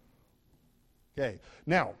people. Okay,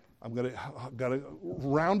 now I'm gonna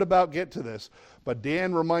roundabout get to this, but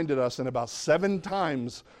Dan reminded us in about 7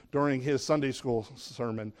 times during his Sunday school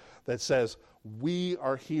sermon that says we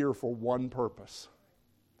are here for one purpose.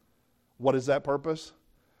 What is that purpose?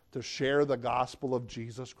 To share the gospel of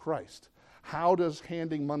Jesus Christ. How does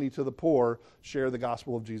handing money to the poor share the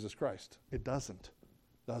gospel of Jesus Christ? It doesn't,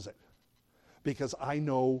 does it? Because I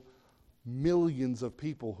know millions of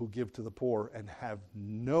people who give to the poor and have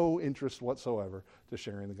no interest whatsoever to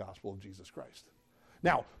sharing the gospel of Jesus Christ.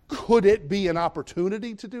 Now, could it be an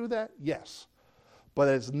opportunity to do that? Yes. But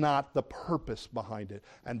it's not the purpose behind it.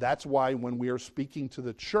 And that's why when we are speaking to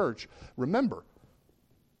the church, remember,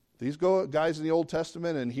 these guys in the Old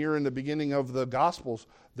Testament and here in the beginning of the Gospels,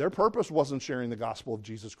 their purpose wasn't sharing the gospel of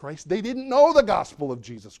Jesus Christ. They didn't know the gospel of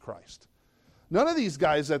Jesus Christ. None of these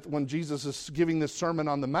guys that when Jesus is giving this Sermon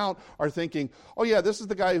on the Mount are thinking, oh yeah, this is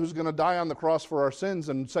the guy who's going to die on the cross for our sins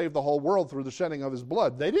and save the whole world through the shedding of his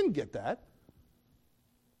blood. They didn't get that.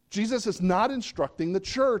 Jesus is not instructing the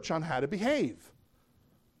church on how to behave.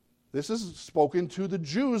 This is spoken to the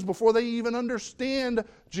Jews before they even understand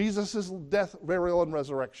Jesus' death, burial, and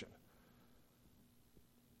resurrection.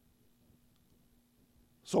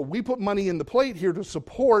 So we put money in the plate here to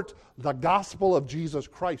support the gospel of Jesus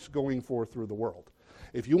Christ going forth through the world.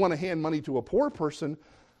 If you want to hand money to a poor person,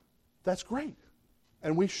 that's great,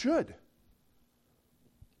 and we should.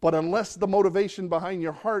 But unless the motivation behind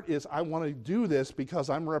your heart is, I want to do this because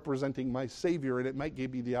I'm representing my Savior and it might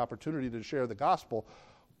give me the opportunity to share the gospel,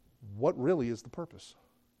 what really is the purpose?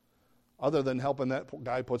 Other than helping that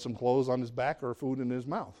guy put some clothes on his back or food in his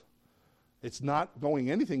mouth. It's not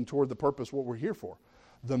going anything toward the purpose what we're here for.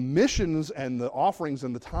 The missions and the offerings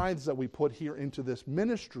and the tithes that we put here into this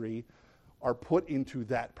ministry are put into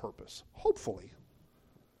that purpose, hopefully.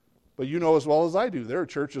 But you know as well as I do, there are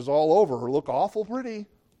churches all over who look awful pretty.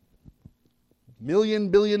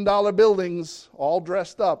 $1 billion buildings, all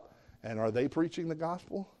dressed up. And are they preaching the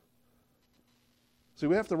gospel? See,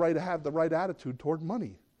 we have to have the right attitude toward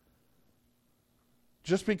money.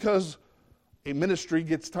 Just because a ministry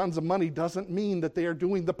gets tons of money doesn't mean that they are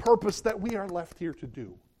doing the purpose that we are left here to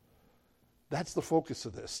do. That's the focus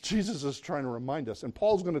of this. Jesus is trying to remind us, and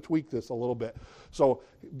Paul's going to tweak this a little bit. So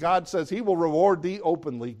God says he will reward thee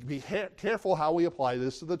openly. Be careful how we apply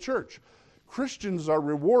this to the church. Christians are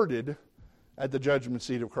rewarded at the judgment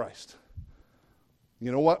seat of Christ.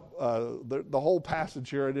 You know what? The whole passage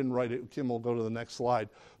here, I didn't write it. Kim will go to the next slide.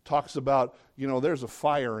 Talks about, there's a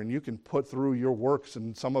fire and you can put through your works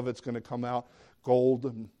and some of it's going to come out gold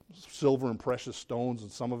and silver and precious stones,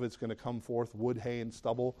 and some of it's going to come forth wood, hay, and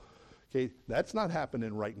stubble. Okay, that's not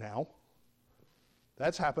happening right now.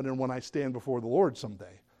 That's happening when I stand before the Lord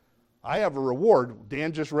someday. I have a reward.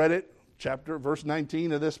 Dan just read it. Verse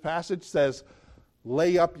 19 of this passage says,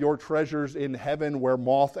 lay up your treasures in heaven where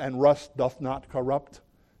moth and rust doth not corrupt,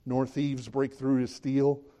 nor thieves break through to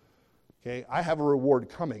steal. Okay, I have a reward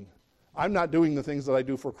coming. I'm not doing the things that I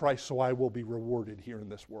do for Christ, so I will be rewarded here in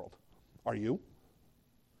this world. Are you?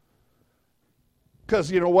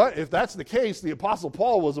 Because you know what? If that's the case, the Apostle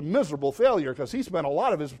Paul was a miserable failure because he spent a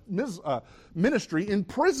lot of his ministry in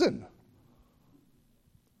prison.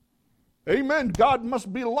 Amen. God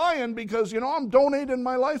must be lying because, I'm donating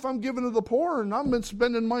my life, I'm giving to the poor, and I've been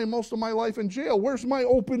spending most of my life in jail. Where's my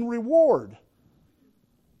open reward?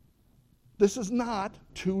 This is not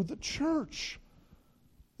to the church.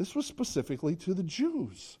 This was specifically to the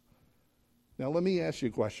Jews. Now, let me ask you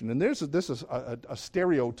a question. And this is a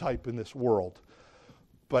stereotype in this world.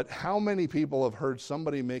 But how many people have heard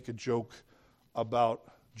somebody make a joke about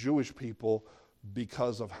Jewish people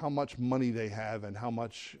because of how much money they have and how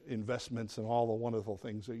much investments and all the wonderful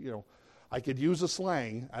things that, I could use a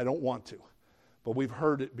slang, I don't want to, but we've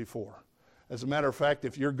heard it before. As a matter of fact,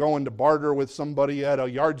 if you're going to barter with somebody at a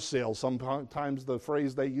yard sale, sometimes the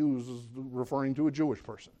phrase they use is referring to a Jewish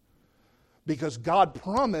person. Because God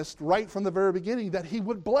promised right from the very beginning that he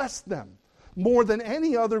would bless them more than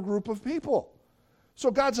any other group of people. So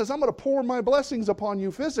God says, I'm going to pour my blessings upon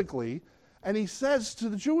you physically. And he says to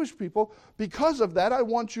the Jewish people, because of that, I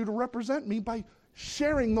want you to represent me by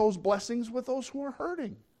sharing those blessings with those who are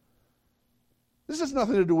hurting. This has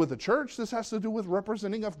nothing to do with the church. This has to do with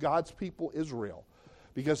representing of God's people, Israel.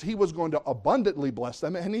 Because he was going to abundantly bless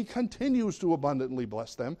them, and he continues to abundantly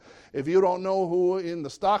bless them. If you don't know who in the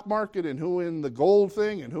stock market and who in the gold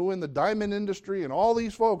thing and who in the diamond industry and all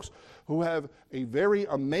these folks who have a very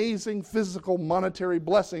amazing physical monetary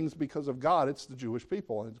blessings because of God, it's the Jewish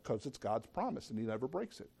people, and because it's God's promise, and he never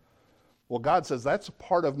breaks it. Well, God says, that's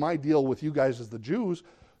part of my deal with you guys as the Jews,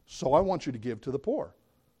 so I want you to give to the poor.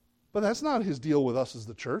 But that's not his deal with us as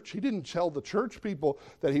the church. He didn't tell the church people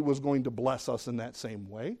that he was going to bless us in that same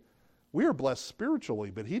way. We are blessed spiritually,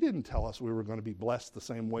 but he didn't tell us we were going to be blessed the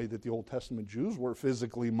same way that the Old Testament Jews were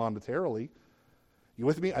physically, monetarily. You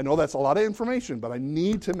with me? I know that's a lot of information, but I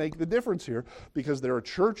need to make the difference here because there are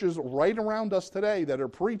churches right around us today that are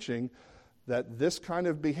preaching that this kind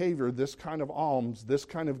of behavior, this kind of alms, this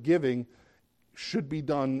kind of giving should be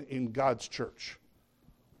done in God's church.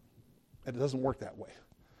 And it doesn't work that way.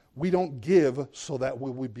 We don't give so that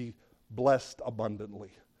we would be blessed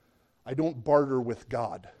abundantly. I don't barter with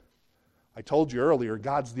God. I told you earlier,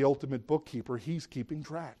 God's the ultimate bookkeeper. He's keeping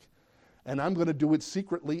track. And I'm going to do it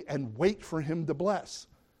secretly and wait for him to bless.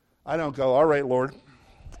 I don't go, all right, Lord,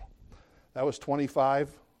 that was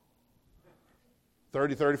 25,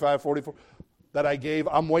 30, 35, 44 that I gave.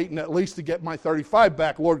 I'm waiting at least to get my 35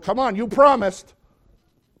 back. Lord, come on, you promised.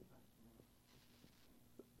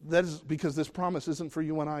 That is because this promise isn't for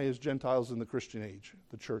you and I as Gentiles in the Christian age,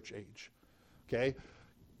 the church age. Okay?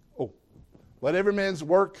 Oh, let every man's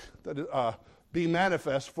work be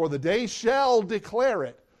manifest, for the day shall declare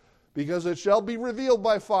it, because it shall be revealed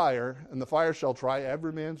by fire, and the fire shall try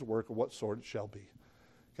every man's work of what sort it shall be.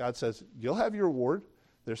 God says, you'll have your reward.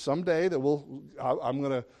 There's some day that I'm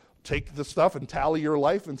going to take the stuff and tally your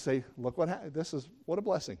life and say, look what a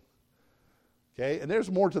blessing. Okay, and there's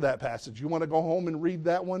more to that passage. You want to go home and read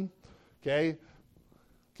that one? Okay,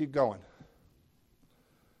 keep going.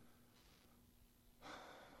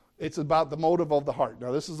 It's about the motive of the heart.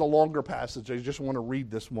 Now, this is a longer passage. I just want to read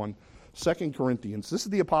this one. 2 Corinthians. This is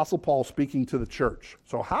the Apostle Paul speaking to the church.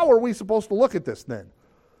 So how are we supposed to look at this then?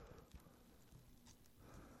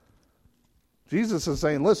 Jesus is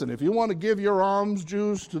saying, listen, if you want to give your alms,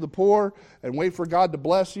 Jews, to the poor and wait for God to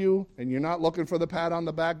bless you, and you're not looking for the pat on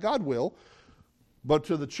the back, God will. But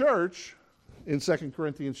to the church, in 2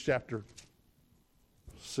 Corinthians chapter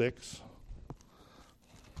 6,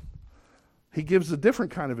 he gives a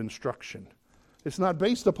different kind of instruction. It's not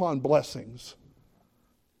based upon blessings.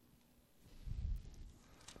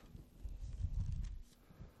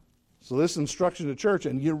 So this instruction to church,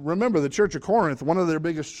 and you remember the church of Corinth, one of their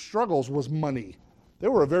biggest struggles was money. They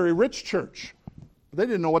were a very rich church. They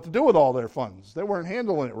didn't know what to do with all their funds. They weren't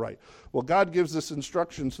handling it right. Well, God gives this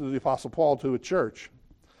instruction to the Apostle Paul to a church.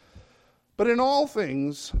 But in all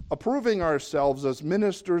things, approving ourselves as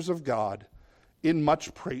ministers of God, in much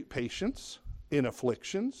patience, in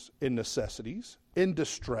afflictions, in necessities, in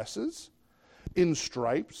distresses, in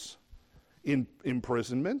stripes, in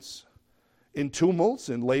imprisonments, in tumults,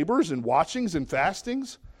 in labors, in watchings, in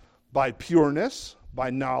fastings, by pureness, by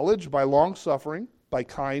knowledge, by long-suffering, by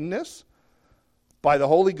kindness, by the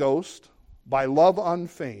Holy Ghost, by love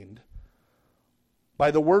unfeigned,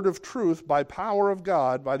 by the word of truth, by power of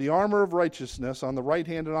God, by the armor of righteousness on the right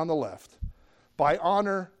hand and on the left, by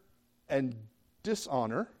honor and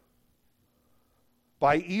dishonor,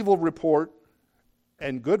 by evil report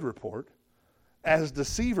and good report, as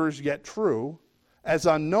deceivers yet true, as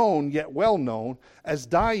unknown yet well known, as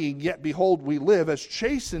dying yet behold we live, as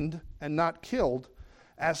chastened and not killed,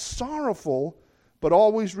 as sorrowful but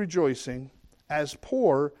always rejoicing, as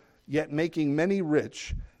poor yet making many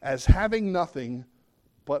rich, as having nothing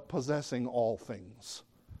but possessing all things.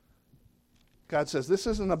 God says this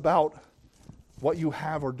isn't about what you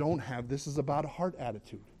have or don't have. This is about a heart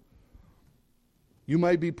attitude. You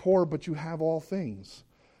might be poor, but you have all things.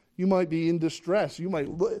 You might be in distress.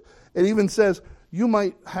 It even says you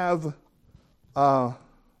might have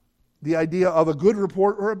the idea of a good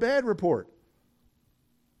report or a bad report.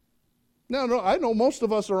 No, I know most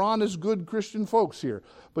of us are honest, good Christian folks here.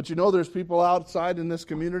 But you know there's people outside in this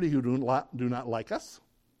community who do not like us.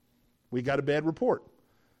 We got a bad report.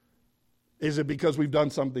 Is it because we've done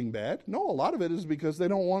something bad? No, a lot of it is because they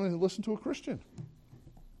don't want to listen to a Christian.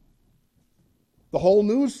 The whole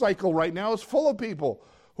news cycle right now is full of people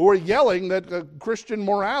who are yelling that Christian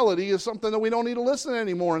morality is something that we don't need to listen to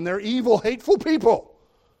anymore, and they're evil, hateful people.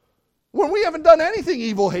 When we haven't done anything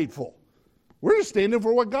evil, hateful. We're just standing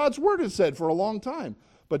for what God's word has said for a long time.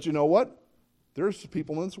 But you know what? There's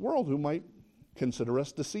people in this world who might consider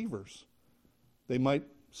us deceivers. They might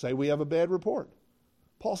say we have a bad report.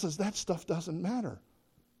 Paul says that stuff doesn't matter.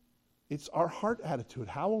 It's our heart attitude.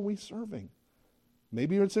 How are we serving?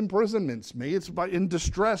 Maybe it's imprisonments. Maybe it's in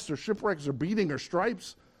distress or shipwrecks or beating or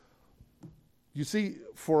stripes. You see,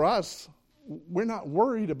 for us, we're not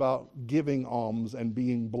worried about giving alms and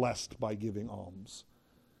being blessed by giving alms.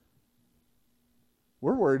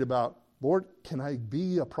 We're worried about, Lord, can I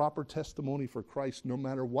be a proper testimony for Christ no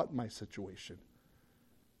matter what my situation?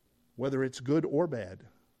 Whether it's good or bad.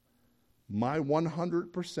 My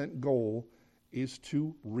 100% goal is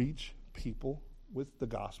to reach people with the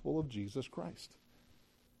gospel of Jesus Christ.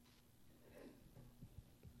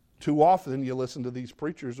 Too often you listen to these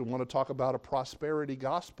preachers who want to talk about a prosperity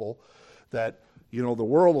gospel that, the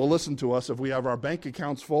world will listen to us if we have our bank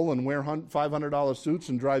accounts full and wear $500 suits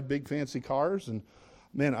and drive big fancy cars. And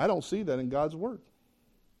man, I don't see that in God's word.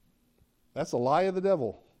 That's a lie of the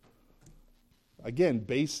devil. Again,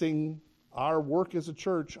 basing our work as a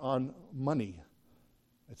church on money.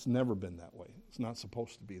 It's never been that way. It's not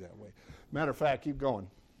supposed to be that way. Matter of fact, keep going.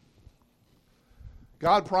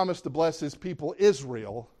 God promised to bless his people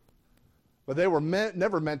Israel, but they were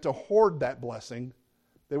never meant to hoard that blessing.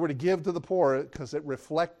 They were to give to the poor because it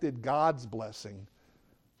reflected God's blessing.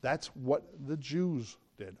 That's what the Jews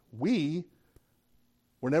did. We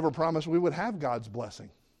were never promised we would have God's blessing.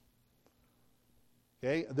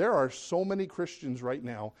 Okay? There are so many Christians right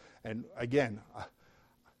now, and again,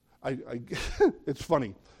 I it's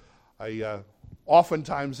funny. I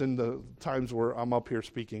oftentimes in the times where I'm up here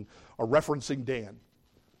speaking are referencing Dan.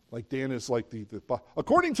 Like Dan is like the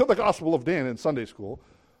according to the gospel of Dan in Sunday school.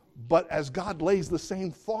 But as God lays the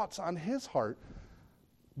same thoughts on his heart,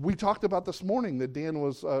 we talked about this morning that Dan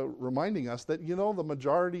was reminding us that, the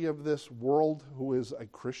majority of this world who is a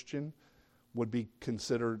Christian would be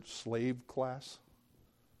considered slave class.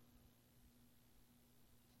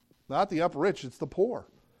 Not the upper rich, it's the poor.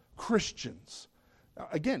 Christians.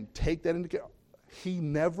 Again, take that into account. He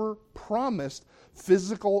never promised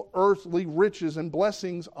physical, earthly riches and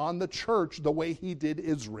blessings on the church the way he did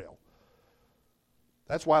Israel.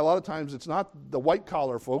 That's why a lot of times it's not the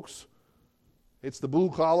white-collar folks. It's the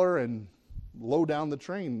blue-collar and low down the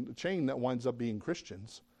chain that winds up being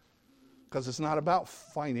Christians. Because it's not about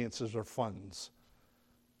finances or funds.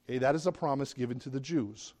 Okay, that is a promise given to the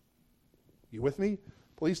Jews. You with me?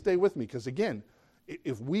 Please stay with me, because again,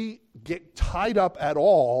 if we get tied up at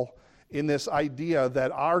all in this idea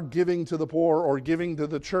that our giving to the poor or giving to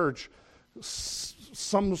the church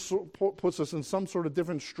puts us in some sort of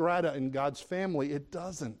different strata in God's family, it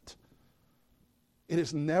doesn't. It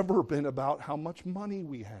has never been about how much money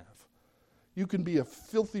we have. You can be a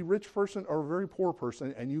filthy rich person or a very poor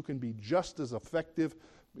person, and you can be just as effective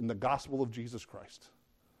in the gospel of Jesus Christ.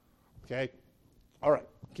 Okay? All right,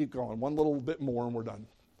 keep going. One little bit more and we're done.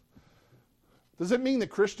 Does it mean that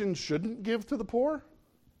Christians shouldn't give to the poor?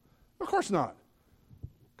 Of course not.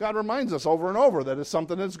 God reminds us over and over that it's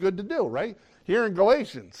something that's good to do, right? Here in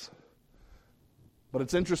Galatians. But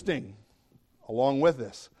it's interesting, along with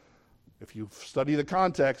this, If you study the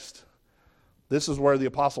context, this is where the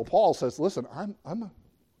Apostle Paul says, listen, I'm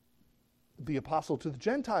the apostle to the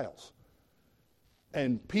Gentiles.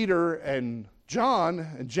 And Peter and John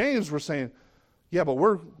and James were saying, yeah, but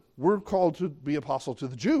we're called to be apostle to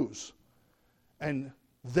the Jews. And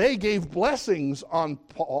they gave blessings on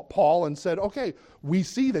Paul and said, okay, we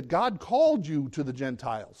see that God called you to the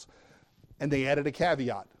Gentiles. And they added a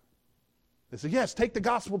caveat. They said, yes, take the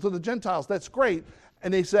gospel to the Gentiles. That's great.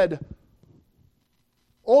 And they said,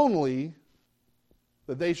 only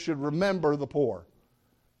that they should remember the poor.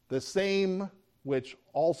 The same which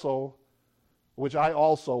I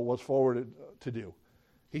also was forwarded to do.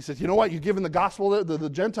 He said, you know what, you're giving the gospel to the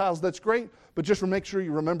Gentiles, that's great, but just make sure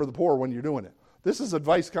you remember the poor when you're doing it. This is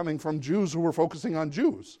advice coming from Jews who were focusing on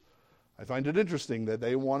Jews. I find it interesting that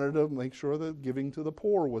they wanted to make sure that giving to the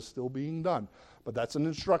poor was still being done. But that's an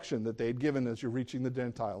instruction that they'd given as you're reaching the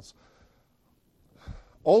Gentiles.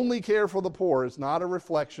 Only care for the poor is not a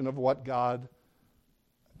reflection of what God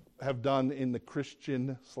have done in the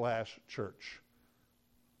Christian/church.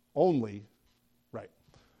 Only, right.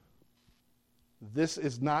 This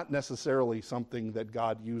is not necessarily something that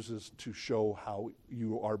God uses to show how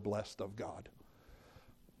you are blessed of God.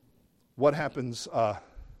 What happens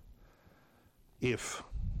if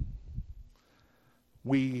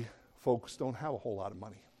we folks don't have a whole lot of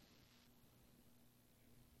money?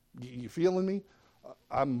 You feeling me?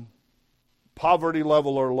 I'm poverty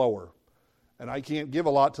level or lower, and I can't give a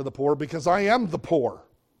lot to the poor because I am the poor.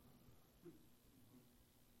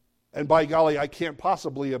 And by golly, I can't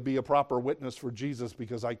possibly be a proper witness for Jesus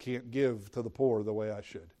because I can't give to the poor the way I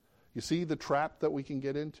should. You see the trap that we can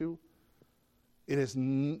get into? It has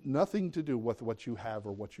nothing to do with what you have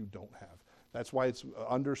or what you don't have. That's why it's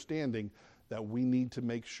understanding that we need to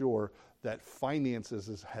make sure that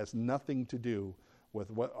finances has nothing to do with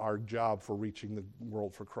what our job for reaching the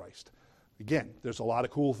world for Christ. Again, there's a lot of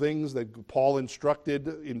cool things that Paul instructed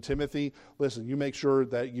in Timothy. Listen, you make sure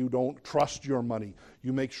that you don't trust your money.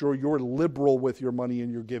 You make sure you're liberal with your money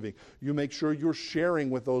and your giving. You make sure you're sharing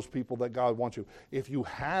with those people that God wants you. If you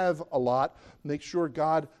have a lot, make sure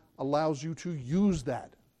God allows you to use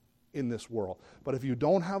that in this world. But if you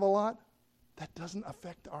don't have a lot, that doesn't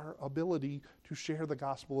affect our ability to share the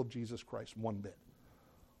gospel of Jesus Christ one bit.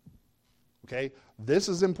 Okay? This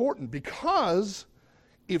is important because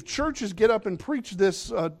if churches get up and preach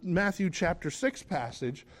this Matthew chapter 6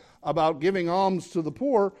 passage about giving alms to the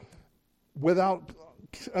poor without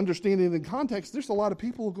understanding the context, there's a lot of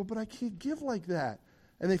people who go, but I can't give like that.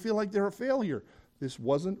 And they feel like they're a failure. This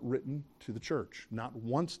wasn't written to the church. Not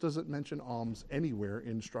once does it mention alms anywhere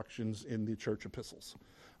in instructions in the church epistles.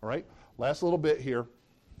 All right? Last little bit here.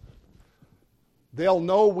 They'll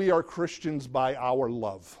know we are Christians by our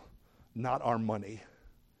love, not our money.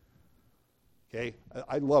 Okay?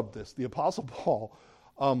 I love this. The Apostle Paul,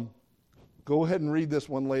 go ahead and read this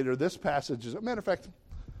one later. This passage is, as a matter of fact,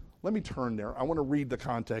 let me turn there. I want to read the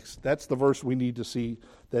context. That's the verse we need to see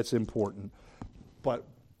that's important. But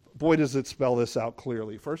boy, does it spell this out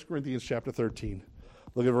clearly. 1 Corinthians chapter 13.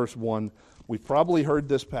 Look at verse 1. We've probably heard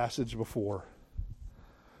this passage before.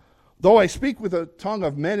 Though I speak with the tongue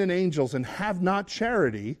of men and angels and have not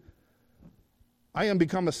charity, I am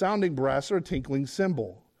become a sounding brass or a tinkling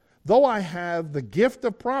cymbal. Though I have the gift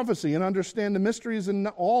of prophecy and understand the mysteries and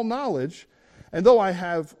all knowledge, and though I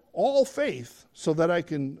have all faith so that I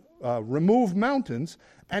can remove mountains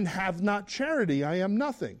and have not charity, I am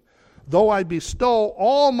nothing. Though I bestow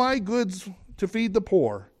all my goods to feed the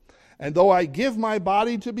poor, and though I give my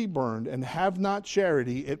body to be burned and have not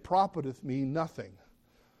charity, it profiteth me nothing.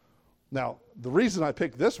 Now, the reason I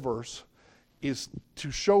picked this verse is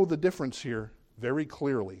to show the difference here very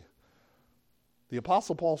clearly. The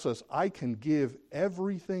Apostle Paul says, I can give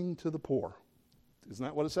everything to the poor. Isn't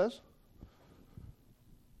that what it says?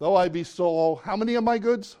 Though I bestow how many of my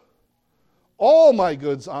goods? All my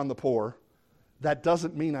goods on the poor. That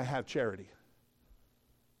doesn't mean I have charity.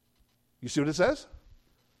 You see what it says?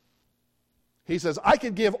 He says, I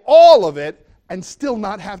could give all of it and still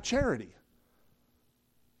not have charity.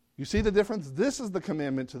 You see the difference? This is the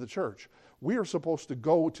commandment to the church. We are supposed to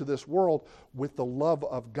go to this world with the love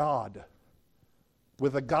of God,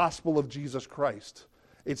 with the gospel of Jesus Christ.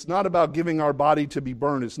 It's not about giving our body to be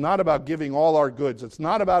burned. It's not about giving all our goods. It's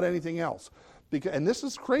not about anything else. And this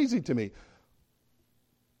is crazy to me.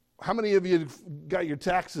 How many of you got your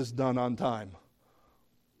taxes done on time?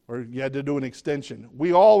 Or you had to do an extension?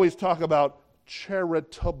 We always talk about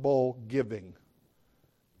charitable giving,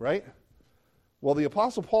 right? Well, the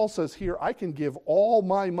Apostle Paul says here, I can give all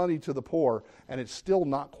my money to the poor, and it's still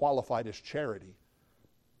not qualified as charity.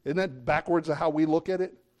 Isn't that backwards of how we look at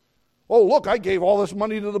it? oh, look, I gave all this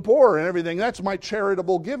money to the poor and everything. That's my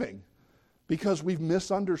charitable giving. Because we've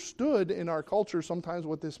misunderstood in our culture sometimes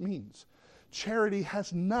what this means. Charity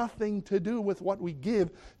has nothing to do with what we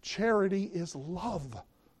give. Charity is love.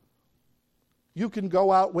 You can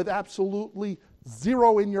go out with absolutely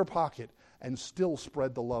zero in your pocket and still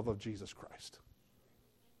spread the love of Jesus Christ.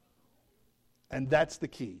 And that's the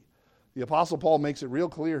key. The Apostle Paul makes it real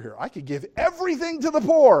clear here. I could give everything to the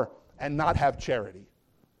poor and not have charity.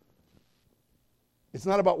 It's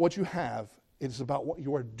not about what you have. It's about what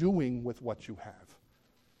you are doing with what you have.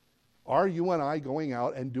 Are you and I going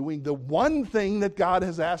out and doing the one thing that God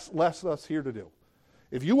has asked us here to do?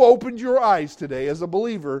 If you opened your eyes today as a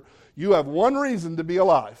believer, you have one reason to be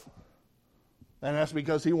alive. And that's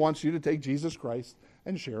because He wants you to take Jesus Christ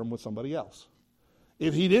and share Him with somebody else.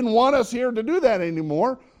 If He didn't want us here to do that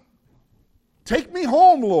anymore, take me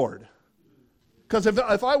home, Lord. Because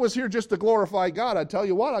if I was here just to glorify God, I'd tell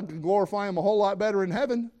you what, I could glorify Him a whole lot better in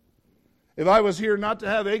heaven. If I was here not to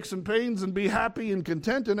have aches and pains and be happy and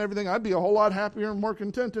content and everything, I'd be a whole lot happier and more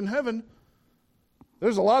content in heaven.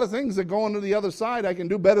 There's a lot of things that go into the other side I can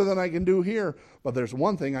do better than I can do here, but there's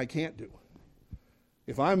one thing I can't do.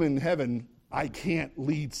 If I'm in heaven, I can't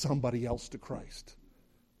lead somebody else to Christ.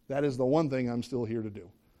 That is the one thing I'm still here to do.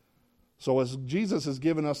 So as Jesus has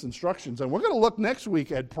given us instructions, and we're going to look next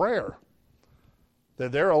week at prayer,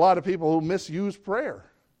 that there are a lot of people who misuse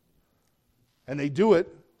prayer. And they do it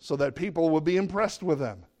so that people will be impressed with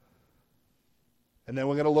them. And then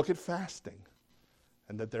we're going to look at fasting.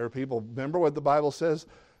 And that there are people, remember what the Bible says?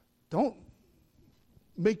 Don't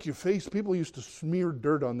make your face, people used to smear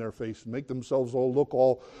dirt on their face and make themselves all look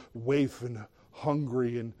all waif and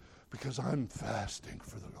hungry, and because I'm fasting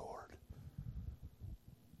for the Lord.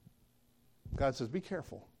 God says, be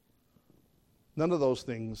careful. None of those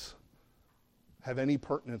things have any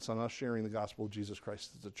pertinence on us sharing the gospel of Jesus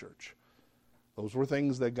Christ as a church. Those were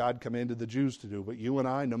things that God commanded the Jews to do, but you and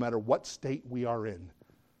I, no matter what state we are in,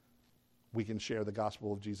 we can share the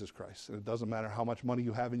gospel of Jesus Christ. And it doesn't matter how much money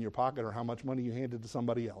you have in your pocket or how much money you handed to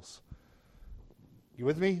somebody else. You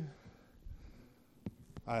with me?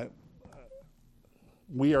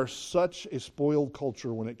 We are such a spoiled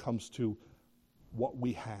culture when it comes to what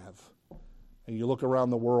we have. And you look around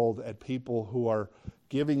the world at people who are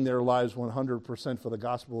giving their lives 100% for the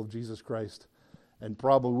gospel of Jesus Christ, and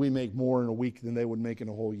probably we make more in a week than they would make in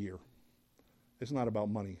a whole year. It's not about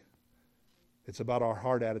money. It's about our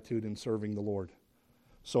heart attitude in serving the Lord.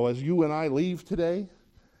 So as you and I leave today,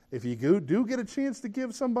 if you do get a chance to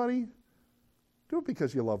give somebody, do it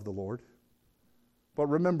because you love the Lord. But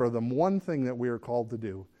remember, the one thing that we are called to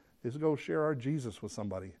do is go share our Jesus with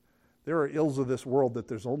somebody. There are ills of this world that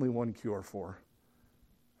there's only one cure for,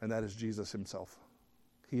 and that is Jesus Himself.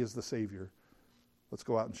 He is the Savior. Let's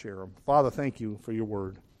go out and share Him. Father, thank you for your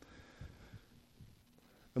word.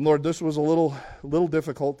 And Lord, this was a little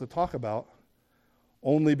difficult to talk about,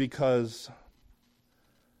 only because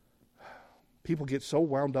people get so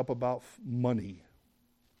wound up about money.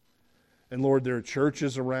 And Lord, there are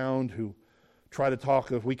churches around who try to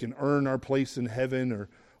talk if we can earn our place in heaven, or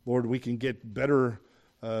Lord, we can get better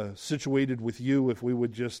situated with you if we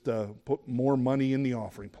would just put more money in the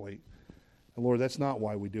offering plate. And Lord, that's not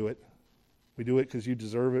why we do it. We do it because you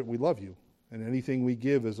deserve it. We love you. And anything we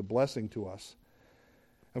give is a blessing to us.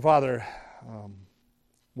 And Father,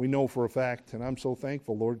 we know for a fact, and I'm so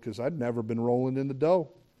thankful, Lord, because I've never been rolling in the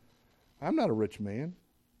dough. I'm not a rich man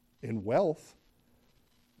in wealth,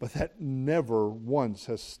 but that never once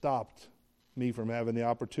has stopped me from having the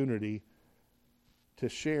opportunity to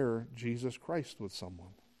share Jesus Christ with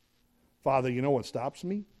someone. Father, you know what stops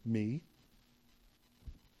me? Me.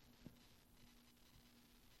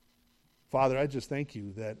 Father, I just thank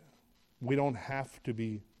you that we don't have to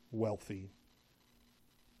be wealthy.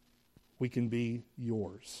 We can be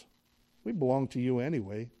yours. We belong to you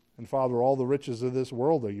anyway. And Father, all the riches of this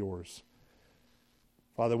world are yours.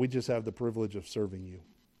 Father, we just have the privilege of serving you.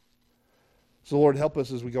 So Lord, help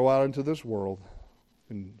us as we go out into this world,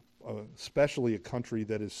 and especially a country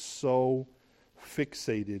that is so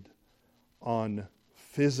fixated on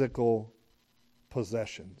physical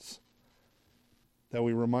possessions, that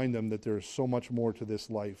we remind them that there is so much more to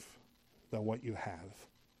this life than what you have.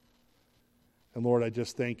 And Lord, I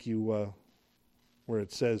just thank you where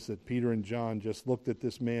it says that Peter and John just looked at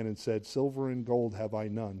this man and said, "Silver and gold have I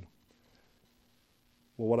none.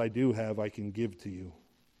 Well, what I do have I can give to you."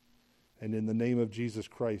 And in the name of Jesus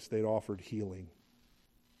Christ, they'd offered healing.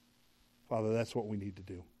 Father, that's what we need to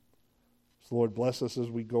do. So Lord, bless us as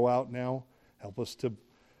we go out now. Help us to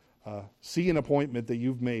see an appointment that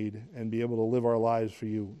you've made and be able to live our lives for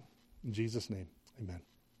you. In Jesus' name, amen.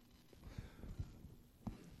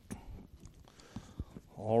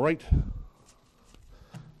 All right.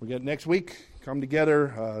 We get next week. Come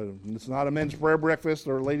together. It's not a men's prayer breakfast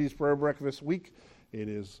or a ladies' prayer breakfast week. It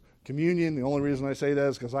is communion. The only reason I say that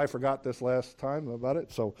is because I forgot this last time about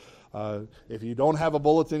it. So if you don't have a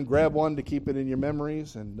bulletin, grab one to keep it in your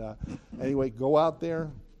memories. And anyway, go out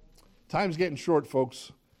there. Time's getting short,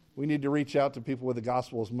 folks. We need to reach out to people with the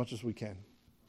gospel as much as we can.